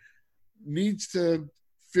there. Needs to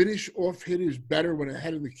finish off hitters better when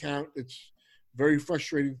ahead of the count. It's a very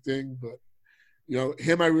frustrating thing. But,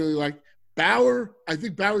 him I really like. Bauer, I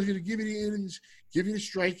think Bauer's going to give you the innings, give you the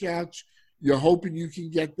strikeouts. You're hoping you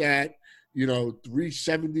can get that,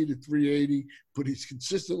 370 to 380. But he's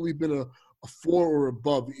consistently been a 4 or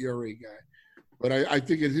above ERA guy. But I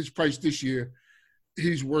think at his price this year,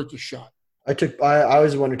 he's worth a shot. I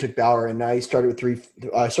was the one who took Bauer, and I started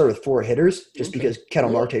with 4 hitters just because Ketel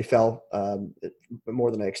Marte fell more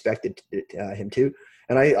than I expected him to.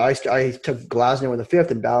 And I took Glasnow in the 5th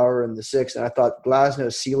and Bauer in the 6th, and I thought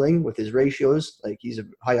Glasnow's ceiling with his ratios, like he's a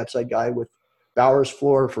high upside guy with Bauer's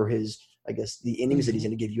floor for his, I guess, the innings that he's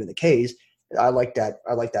going to give you in the Ks. I like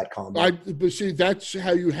that combo. But see, that's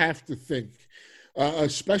how you have to think.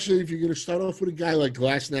 Especially if you're going to start off with a guy like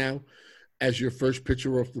Glasnow as your first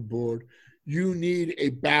pitcher off the board. You need a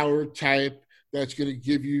Bauer type that's going to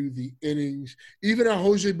give you the innings. Even a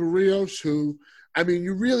Jose Barrios, who I mean,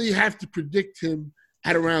 you really have to predict him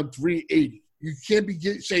at around 380. You can't be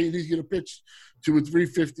saying he's going to pitch to a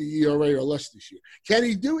 350 ERA or less this year. Can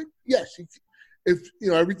he do it? Yes. If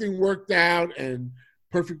everything worked out and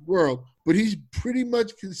perfect world, but he's pretty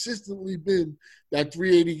much consistently been that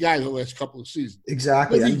 380 guy the last couple of seasons.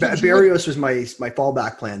 Exactly. And Berrios was my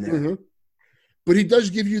fallback plan there. Mm-hmm. But he does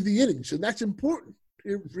give you the innings, and that's important.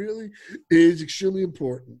 It really is extremely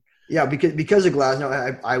important. Yeah, because of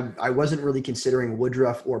Glasnow, I wasn't really considering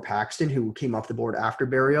Woodruff or Paxton, who came off the board after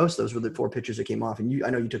Berrios. Those were the 4 pitchers that came off, and I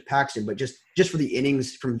know you took Paxton, but just for the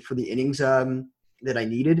innings that I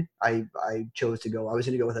needed, I chose to go. I was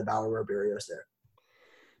going to go with a Bauer or Berrios there.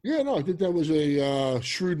 Yeah, no, I think that was a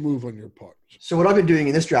shrewd move on your part. So what I've been doing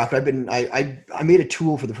in this draft, I made a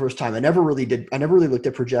tool for the first time. I never really looked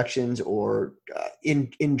at projections or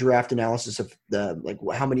in draft analysis of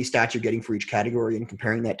how many stats you're getting for each category and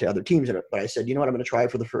comparing that to other teams. But I said, you know what, I'm going to try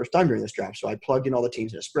it for the first time during this draft. So I plugged in all the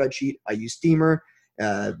teams in a spreadsheet. I used Steamer,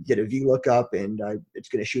 did a VLOOKUP, and it's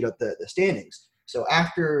going to shoot up the standings. So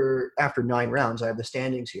after 9 rounds, I have the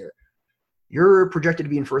standings here. You're projected to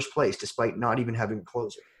be in first place despite not even having a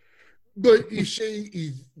closer. But you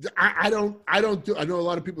see, I don't do. I know a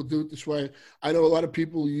lot of people do it this way. I know a lot of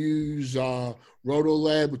people use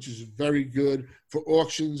RotoLab, which is very good for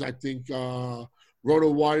auctions. I think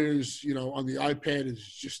RotoWires, on the iPad is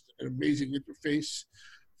just an amazing interface.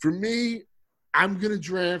 For me, I'm gonna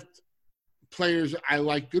draft players I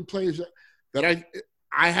like, good players that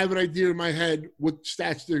I have an idea in my head what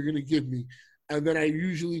stats they're gonna give me, and then I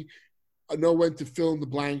usually know when to fill in the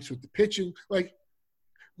blanks with the pitching. Like,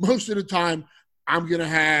 most of the time, I'm going to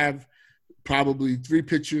have probably 3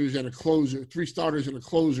 pitchers and a closer, 3 starters and a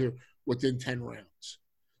closer within 10 rounds.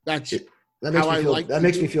 That's it. That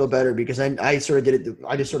makes me feel better because I sort of did it.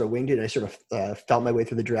 I just sort of winged it. And I sort of felt my way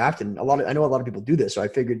through the draft, and I know a lot of people do this. So I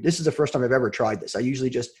figured this is the first time I've ever tried this. I usually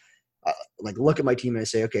just look at my team and I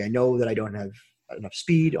say, okay, I know that I don't have enough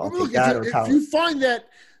speed. I'll take that or power.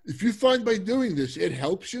 If you find by doing this it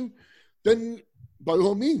helps you, then by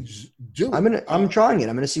all means, do it. I'm trying it.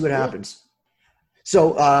 I'm going to see what happens.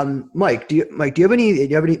 So, Mike, do you have any?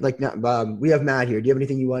 We have Matt here. Do you have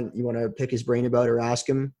anything you want to pick his brain about or ask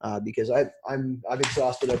him? Because I've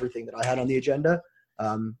exhausted everything that I had on the agenda.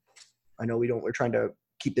 I know we're trying to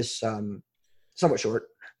keep this somewhat short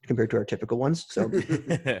compared to our typical ones. So.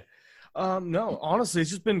 No, honestly,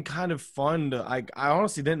 it's just been kind of fun. I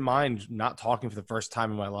honestly didn't mind not talking for the first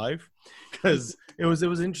time in my life because it was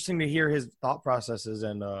interesting to hear his thought processes.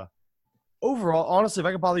 And overall, honestly, if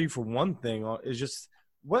I could bother you for one thing, is just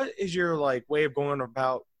what is your way of going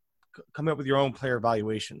about coming up with your own player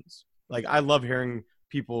evaluations? I love hearing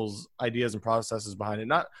people's ideas and processes behind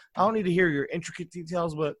it. I don't need to hear your intricate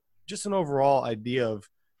details, but just an overall idea of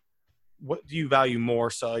what do you value more.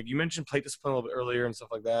 So you mentioned plate discipline a little bit earlier and stuff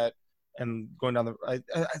like that. And going down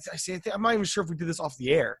I'm not even sure if we did this off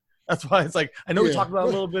the air. That's why it's I know we talked about it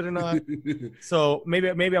a little bit or not. So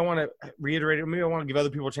maybe I want to reiterate it. Maybe I want to give other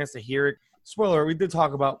people a chance to hear it. Spoiler, we did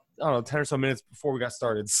talk about, 10 or so minutes before we got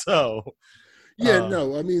started. So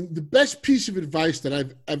I mean, the best piece of advice that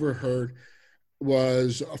I've ever heard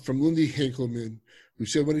was from Lindy Hinkelman, who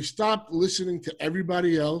said when he stopped listening to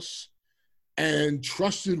everybody else and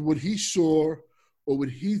trusted what he saw or what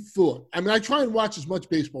he thought. I mean, I try and watch as much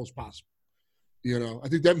baseball as possible. I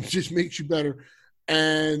think that just makes you better.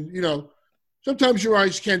 And, sometimes your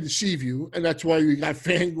eyes can deceive you, and that's why you got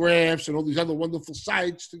FanGraphs and all these other wonderful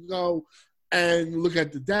sites to go and look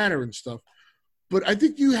at the data and stuff. But I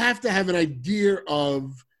think you have to have an idea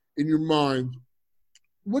of, in your mind,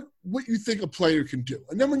 what you think a player can do.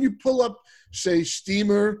 And then when you pull up, say,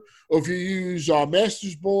 Steamer, or if you use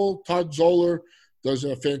Masters Ball, Todd Zoller does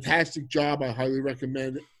a fantastic job. I highly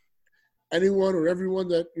recommend it. Anyone or everyone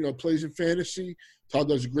that plays in fantasy, Todd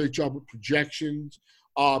does a great job with projections.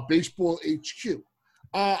 Baseball HQ.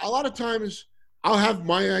 A lot of times I'll have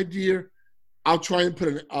my idea. I'll try and put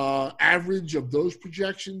an average of those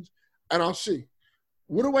projections, and I'll see.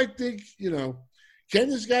 What do I think, can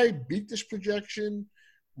this guy beat this projection?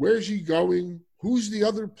 Where's he going? Who's the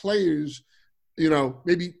other players,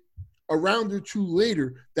 maybe a round or two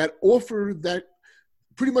later that offer that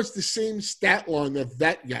pretty much the same stat line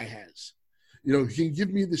that guy has? He can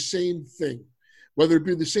give me the same thing, whether it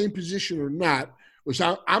be the same position or not. Which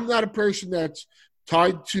I'm not a person that's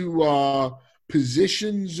tied to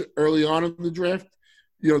positions early on in the draft.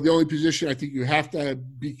 The only position I think you have to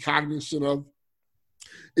be cognizant of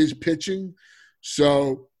is pitching.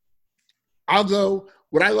 So I'll go.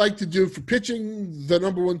 What I like to do for pitching, the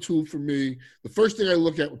number one tool for me, the first thing I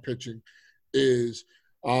look at with pitching is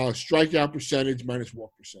strikeout percentage minus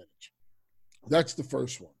walk percentage. That's the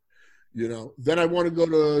first one. Then I want to go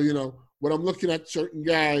to, when I'm looking at certain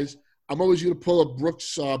guys, I'm always going to pull up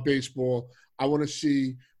Brooks baseball. I want to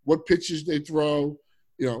see what pitches they throw,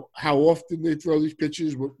 how often they throw these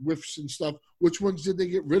pitches, what whiffs and stuff. Which ones did they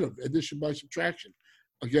get rid of? Addition by subtraction.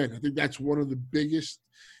 Again, I think that's one of the biggest,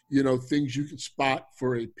 things you can spot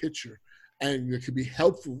for a pitcher, and it could be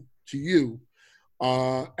helpful to you.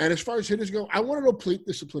 And as far as hitters go, I want to know plate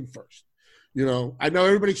discipline first. I know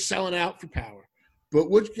everybody's selling out for power, but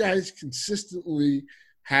which guys consistently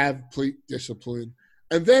have plate discipline?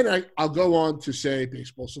 And then I'll go on to say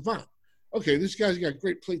Baseball Savant. Okay, this guy's got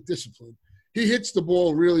great plate discipline. He hits the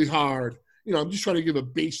ball really hard. I'm just trying to give a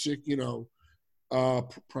basic,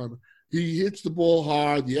 primer. He hits the ball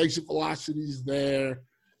hard. The exit velocity is there.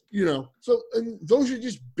 So and those are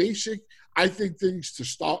just basic, I think, things to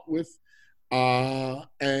start with.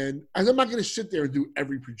 And I'm not going to sit there and do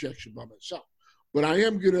every projection by myself, but I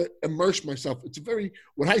am going to immerse myself.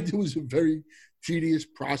 What I do is a very tedious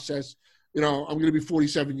process. I'm going to be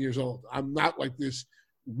 47 years old. I'm not like this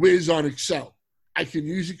whiz on Excel. I can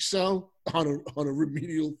use Excel on a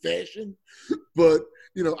remedial fashion, but,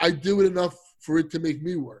 I do it enough for it to make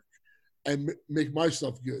me work and make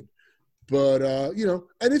myself good. But,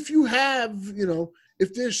 and if you have,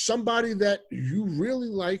 if there's somebody that you really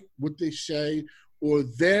like what they say or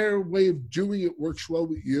their way of doing it works well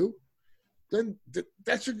with you, then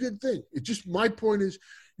that's a good thing. It's just my point is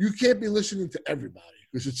you can't be listening to everybody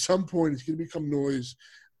because at some point it's going to become noise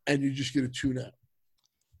and you're just going to tune out.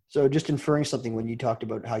 So just inferring something when you talked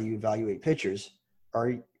about how you evaluate pitchers,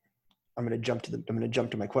 I'm going to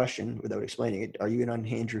jump to my question without explaining it. Are you in on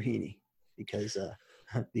Andrew Heaney because of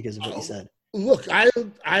what you said? Look, I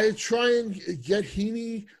try and get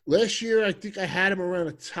Heaney. Last year, I think I had him around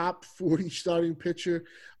a top 40 starting pitcher.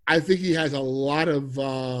 I think he has a lot of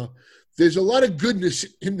there's a lot of goodness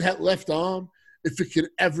in that left arm if it can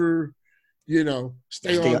ever,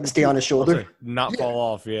 stay on his shoulder, not fall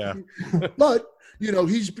off. Yeah, but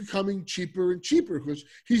he's becoming cheaper and cheaper because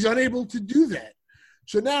he's unable to do that.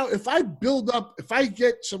 So now, if I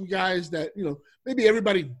get some guys that maybe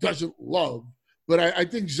everybody doesn't love. But I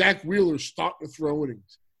think Zach Wheeler's starting to throw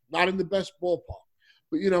innings, not in the best ballpark.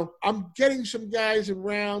 But, I'm getting some guys in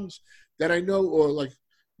rounds that I know, or like,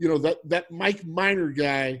 that Mike Minor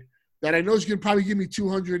guy that I know is going to probably give me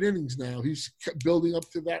 200 innings now. He's building up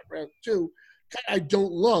to that round too. I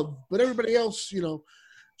don't love, but everybody else,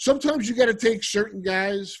 sometimes you got to take certain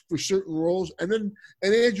guys for certain roles. And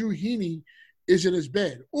Andrew Heaney isn't as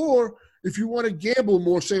bad. Or if you want to gamble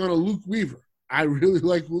more, say on a Luke Weaver. I really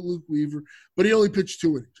like Luke Weaver, but he only pitched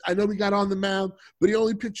 2 innings. I know he got on the mound, but he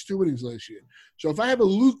only pitched 2 innings last year. So if I have a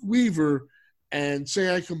Luke Weaver and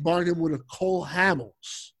say I combine him with a Cole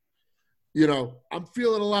Hamels, I'm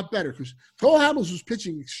feeling a lot better because Cole Hamels was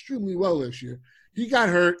pitching extremely well last year. He got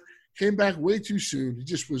hurt, came back way too soon. He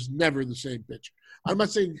just was never the same pitcher. I'm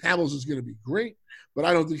not saying Hamels is going to be great, but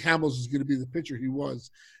I don't think Hamels is going to be the pitcher he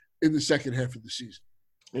was in the second half of the season.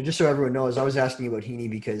 And just so everyone knows, I was asking about Heaney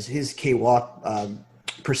because his K-walk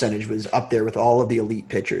percentage was up there with all of the elite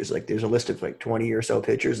pitchers. Like there's a list of like 20 or so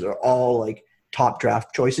pitchers that are all like top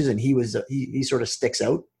draft choices, and he sort of sticks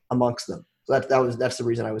out amongst them. So that's the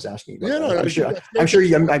reason I was asking about that.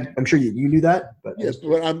 I'm sure you knew that. But yes,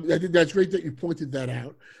 but I think that's great that you pointed that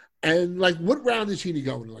out. And like, what round is Heaney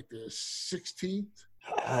going? Like the 16th?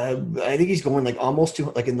 I think he's going like almost to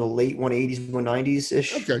like in the late 180s, 190s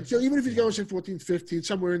ish. Okay, so even if he's going say 14, 15,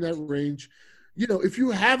 somewhere in that range, if you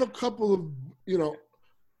have a couple of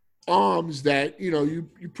arms that you're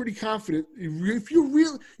pretty confident. If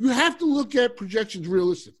you have to look at projections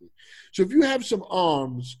realistically. So if you have some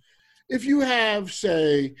arms, if you have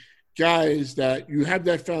say guys that you have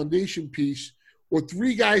that foundation piece, or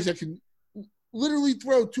 3 guys that can literally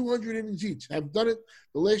throw 200 innings each, have done it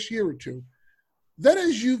the last year or two. Then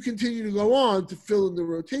as you continue to go on to fill in the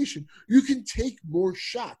rotation, you can take more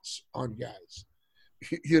shots on guys.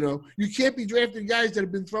 You can't be drafting guys that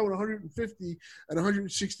have been throwing 150 and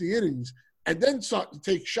 160 innings and then start to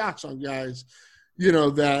take shots on guys,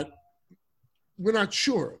 that we're not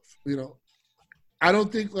sure of. I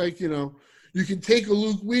don't think you can take a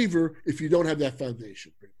Luke Weaver if you don't have that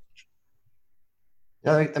foundation pretty much.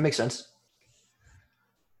 Yeah, that makes sense.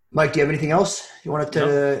 Mike, do you have anything else you wanted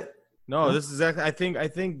to – No, this is exactly. I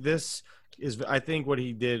think this is. I think what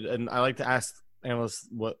he did, and I like to ask analysts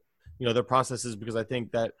what their process is because I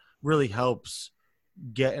think that really helps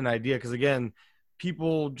get an idea. Because again,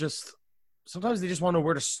 people just sometimes they just want to know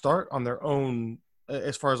where to start on their own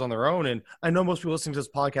as far as on their own. And I know most people listening to this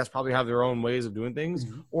podcast probably have their own ways of doing things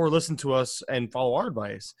or listen to us and follow our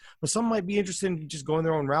advice. But some might be interested in just going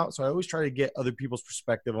their own route. So I always try to get other people's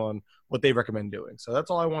perspective on what they recommend doing. So that's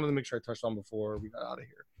all I wanted to make sure I touched on before we got out of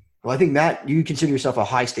here. Well, I think, Matt, you consider yourself a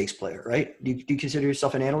high stakes player, right? Do you consider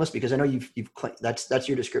yourself an analyst? Because I know you've that's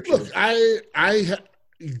your description. Look,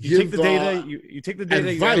 you take the data, you take the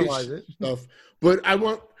data, you analyze it. Stuff, but I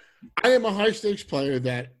am a high stakes player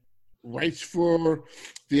that writes for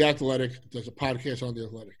The Athletic, does a podcast on The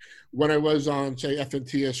Athletic. When I was on, say,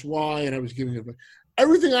 FNTSY, and I was giving advice,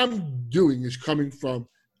 everything I'm doing is coming from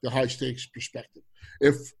the high stakes perspective.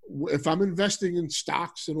 If I'm investing in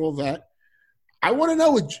stocks and all that, I want to know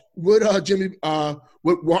what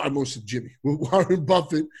Warren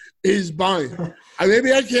Buffett is buying.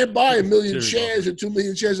 Maybe I can't buy 1 million shares or 2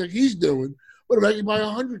 million shares like he's doing, but if I can buy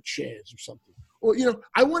 100 shares or something. Or,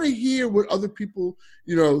 I want to hear what other people,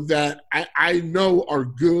 that I know are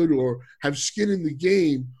good or have skin in the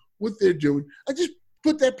game, what they're doing. I just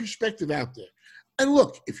put that perspective out there. And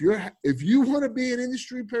look, if you want to be an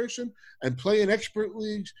industry person and play in expert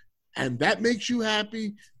leagues and that makes you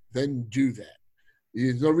happy, then do that.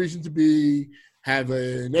 There's no reason to have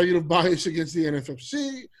a negative bias against the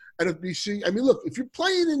NFBC. I mean, look, if you're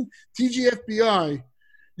playing in TGFBI,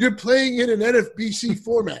 you're playing in an NFBC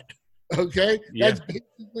format. Okay, yeah. That's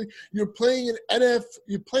basically you're playing a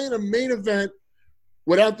main event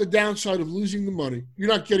without the downside of losing the money. You're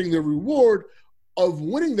not getting the reward of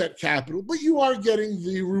winning that capital, but you are getting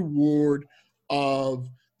the reward of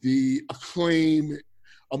the acclaim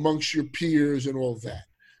amongst your peers and all that.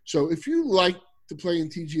 So if you like to play in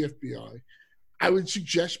TGFBI, I would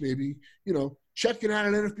suggest maybe, checking out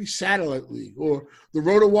an NFB satellite league or the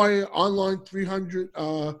RotoWire Online 300.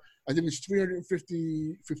 I think it's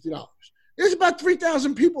 $350. There's about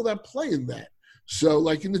 3,000 people that play in that. So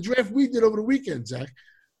like in the draft we did over the weekend, Zach,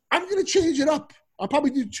 I'm going to change it up. I'll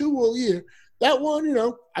probably do 2 all year. That one,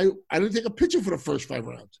 I didn't take a picture for the first 5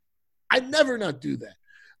 rounds. I'd never not do that.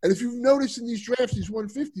 And if you've noticed in these drafts, these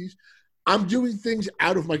 150s, I'm doing things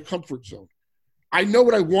out of my comfort zone. I know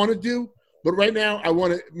what I want to do, but right now I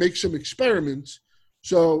want to make some experiments.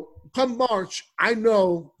 So come March, I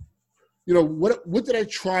know, what did I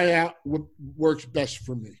try out, what works best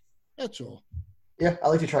for me. That's all. Yeah, I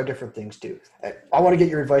like to try different things too. I want to get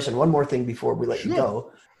your advice on one more thing before we let you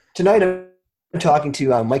go. Tonight I'm talking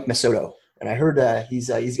to Mike Masoto, and I heard he's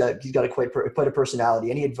got quite a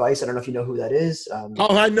personality. Any advice? I don't know if you know who that is.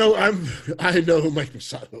 I know who Mike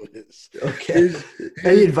Masoto is. Okay.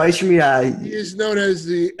 Any advice from you? He is known as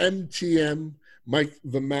the MTM, Mike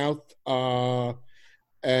the Mouth,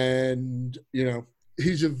 and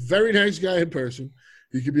he's a very nice guy in person.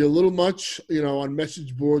 He could be a little much, on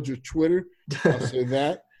message boards or Twitter. I'll say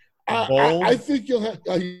that. I think you'll have.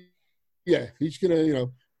 He's gonna,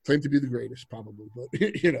 claim to be the greatest, probably, but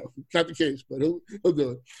it's not the case. But he'll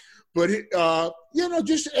do it. But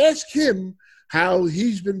just ask him how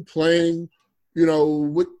he's been playing.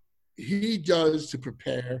 What he does to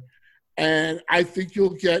prepare, and I think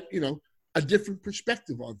you'll get a different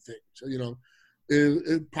perspective on things.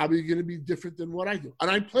 It's probably going to be different than what I do,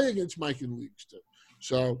 and I play against Mike in leagues too.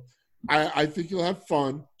 So I think you'll have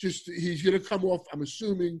fun. He's going to come off. I'm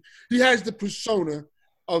assuming he has the persona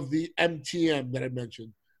of the MTM that I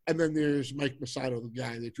mentioned. And then there's Mike Masato, the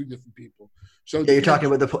guy. They're 2 different people. So you're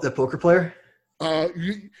talking about the poker player?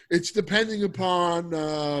 It's depending upon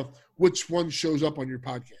which one shows up on your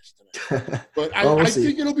podcast tonight. But I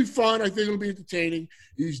think it'll be fun. I think it'll be entertaining.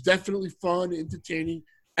 He's definitely fun, entertaining,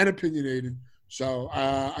 and opinionated. So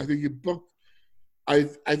I think you booked. I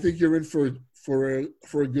think you're in for a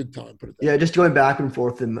good time. Put it that way. Just going back and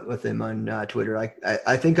forth with him on Twitter.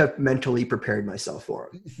 I think I've mentally prepared myself for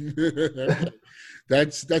him.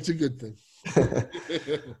 That's a good thing.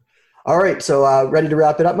 All right, so ready to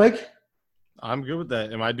wrap it up, Mike? I'm good with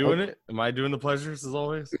that. Am I doing it? Am I doing the pleasures as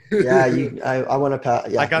always? Yeah, I want to pass.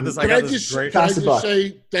 Yeah. I got this. Can I just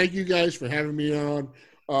say thank you guys for having me on,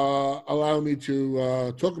 allowing me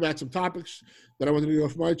to talk about some topics that I wanted to get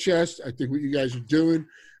off my chest. I think what you guys are doing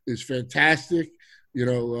is fantastic.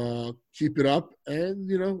 Keep it up, and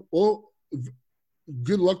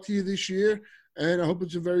good luck to you this year. And I hope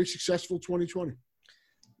it's a very successful 2020.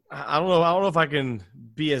 I don't know if I can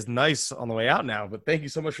be as nice on the way out now, but thank you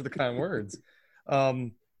so much for the kind words.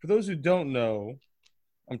 For those who don't know,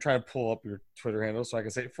 I'm trying to pull up your Twitter handle so I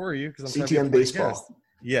can say it for you because I'm CTM Baseball.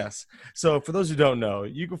 Yes. So for those who don't know,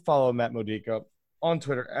 you can follow Matt Modica on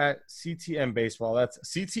Twitter at CTM Baseball. That's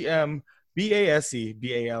CTM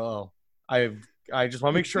BASEBALL. I just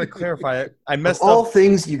want to make sure I clarify it. I messed up. All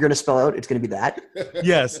things you're going to spell out, it's going to be that.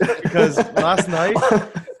 Yes, because last night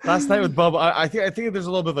Last night with Bubba, I think there's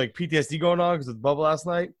a little bit of like PTSD going on because with Bubba last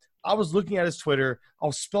night, I was looking at his Twitter, I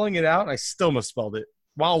was spelling it out, and I still misspelled it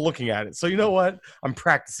while looking at it. So you know what? I'm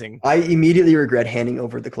practicing. I immediately regret handing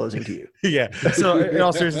over the closing to you. Yeah. So in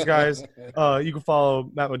all seriousness, guys, you can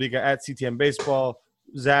follow Matt Modica at CTM Baseball,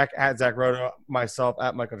 Zach at Zach Roto, myself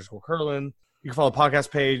at Mike_Curlin. You can follow the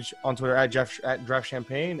podcast page on Twitter at Draft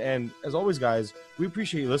Champagne. And as always, guys, we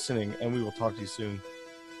appreciate you listening, and we will talk to you soon.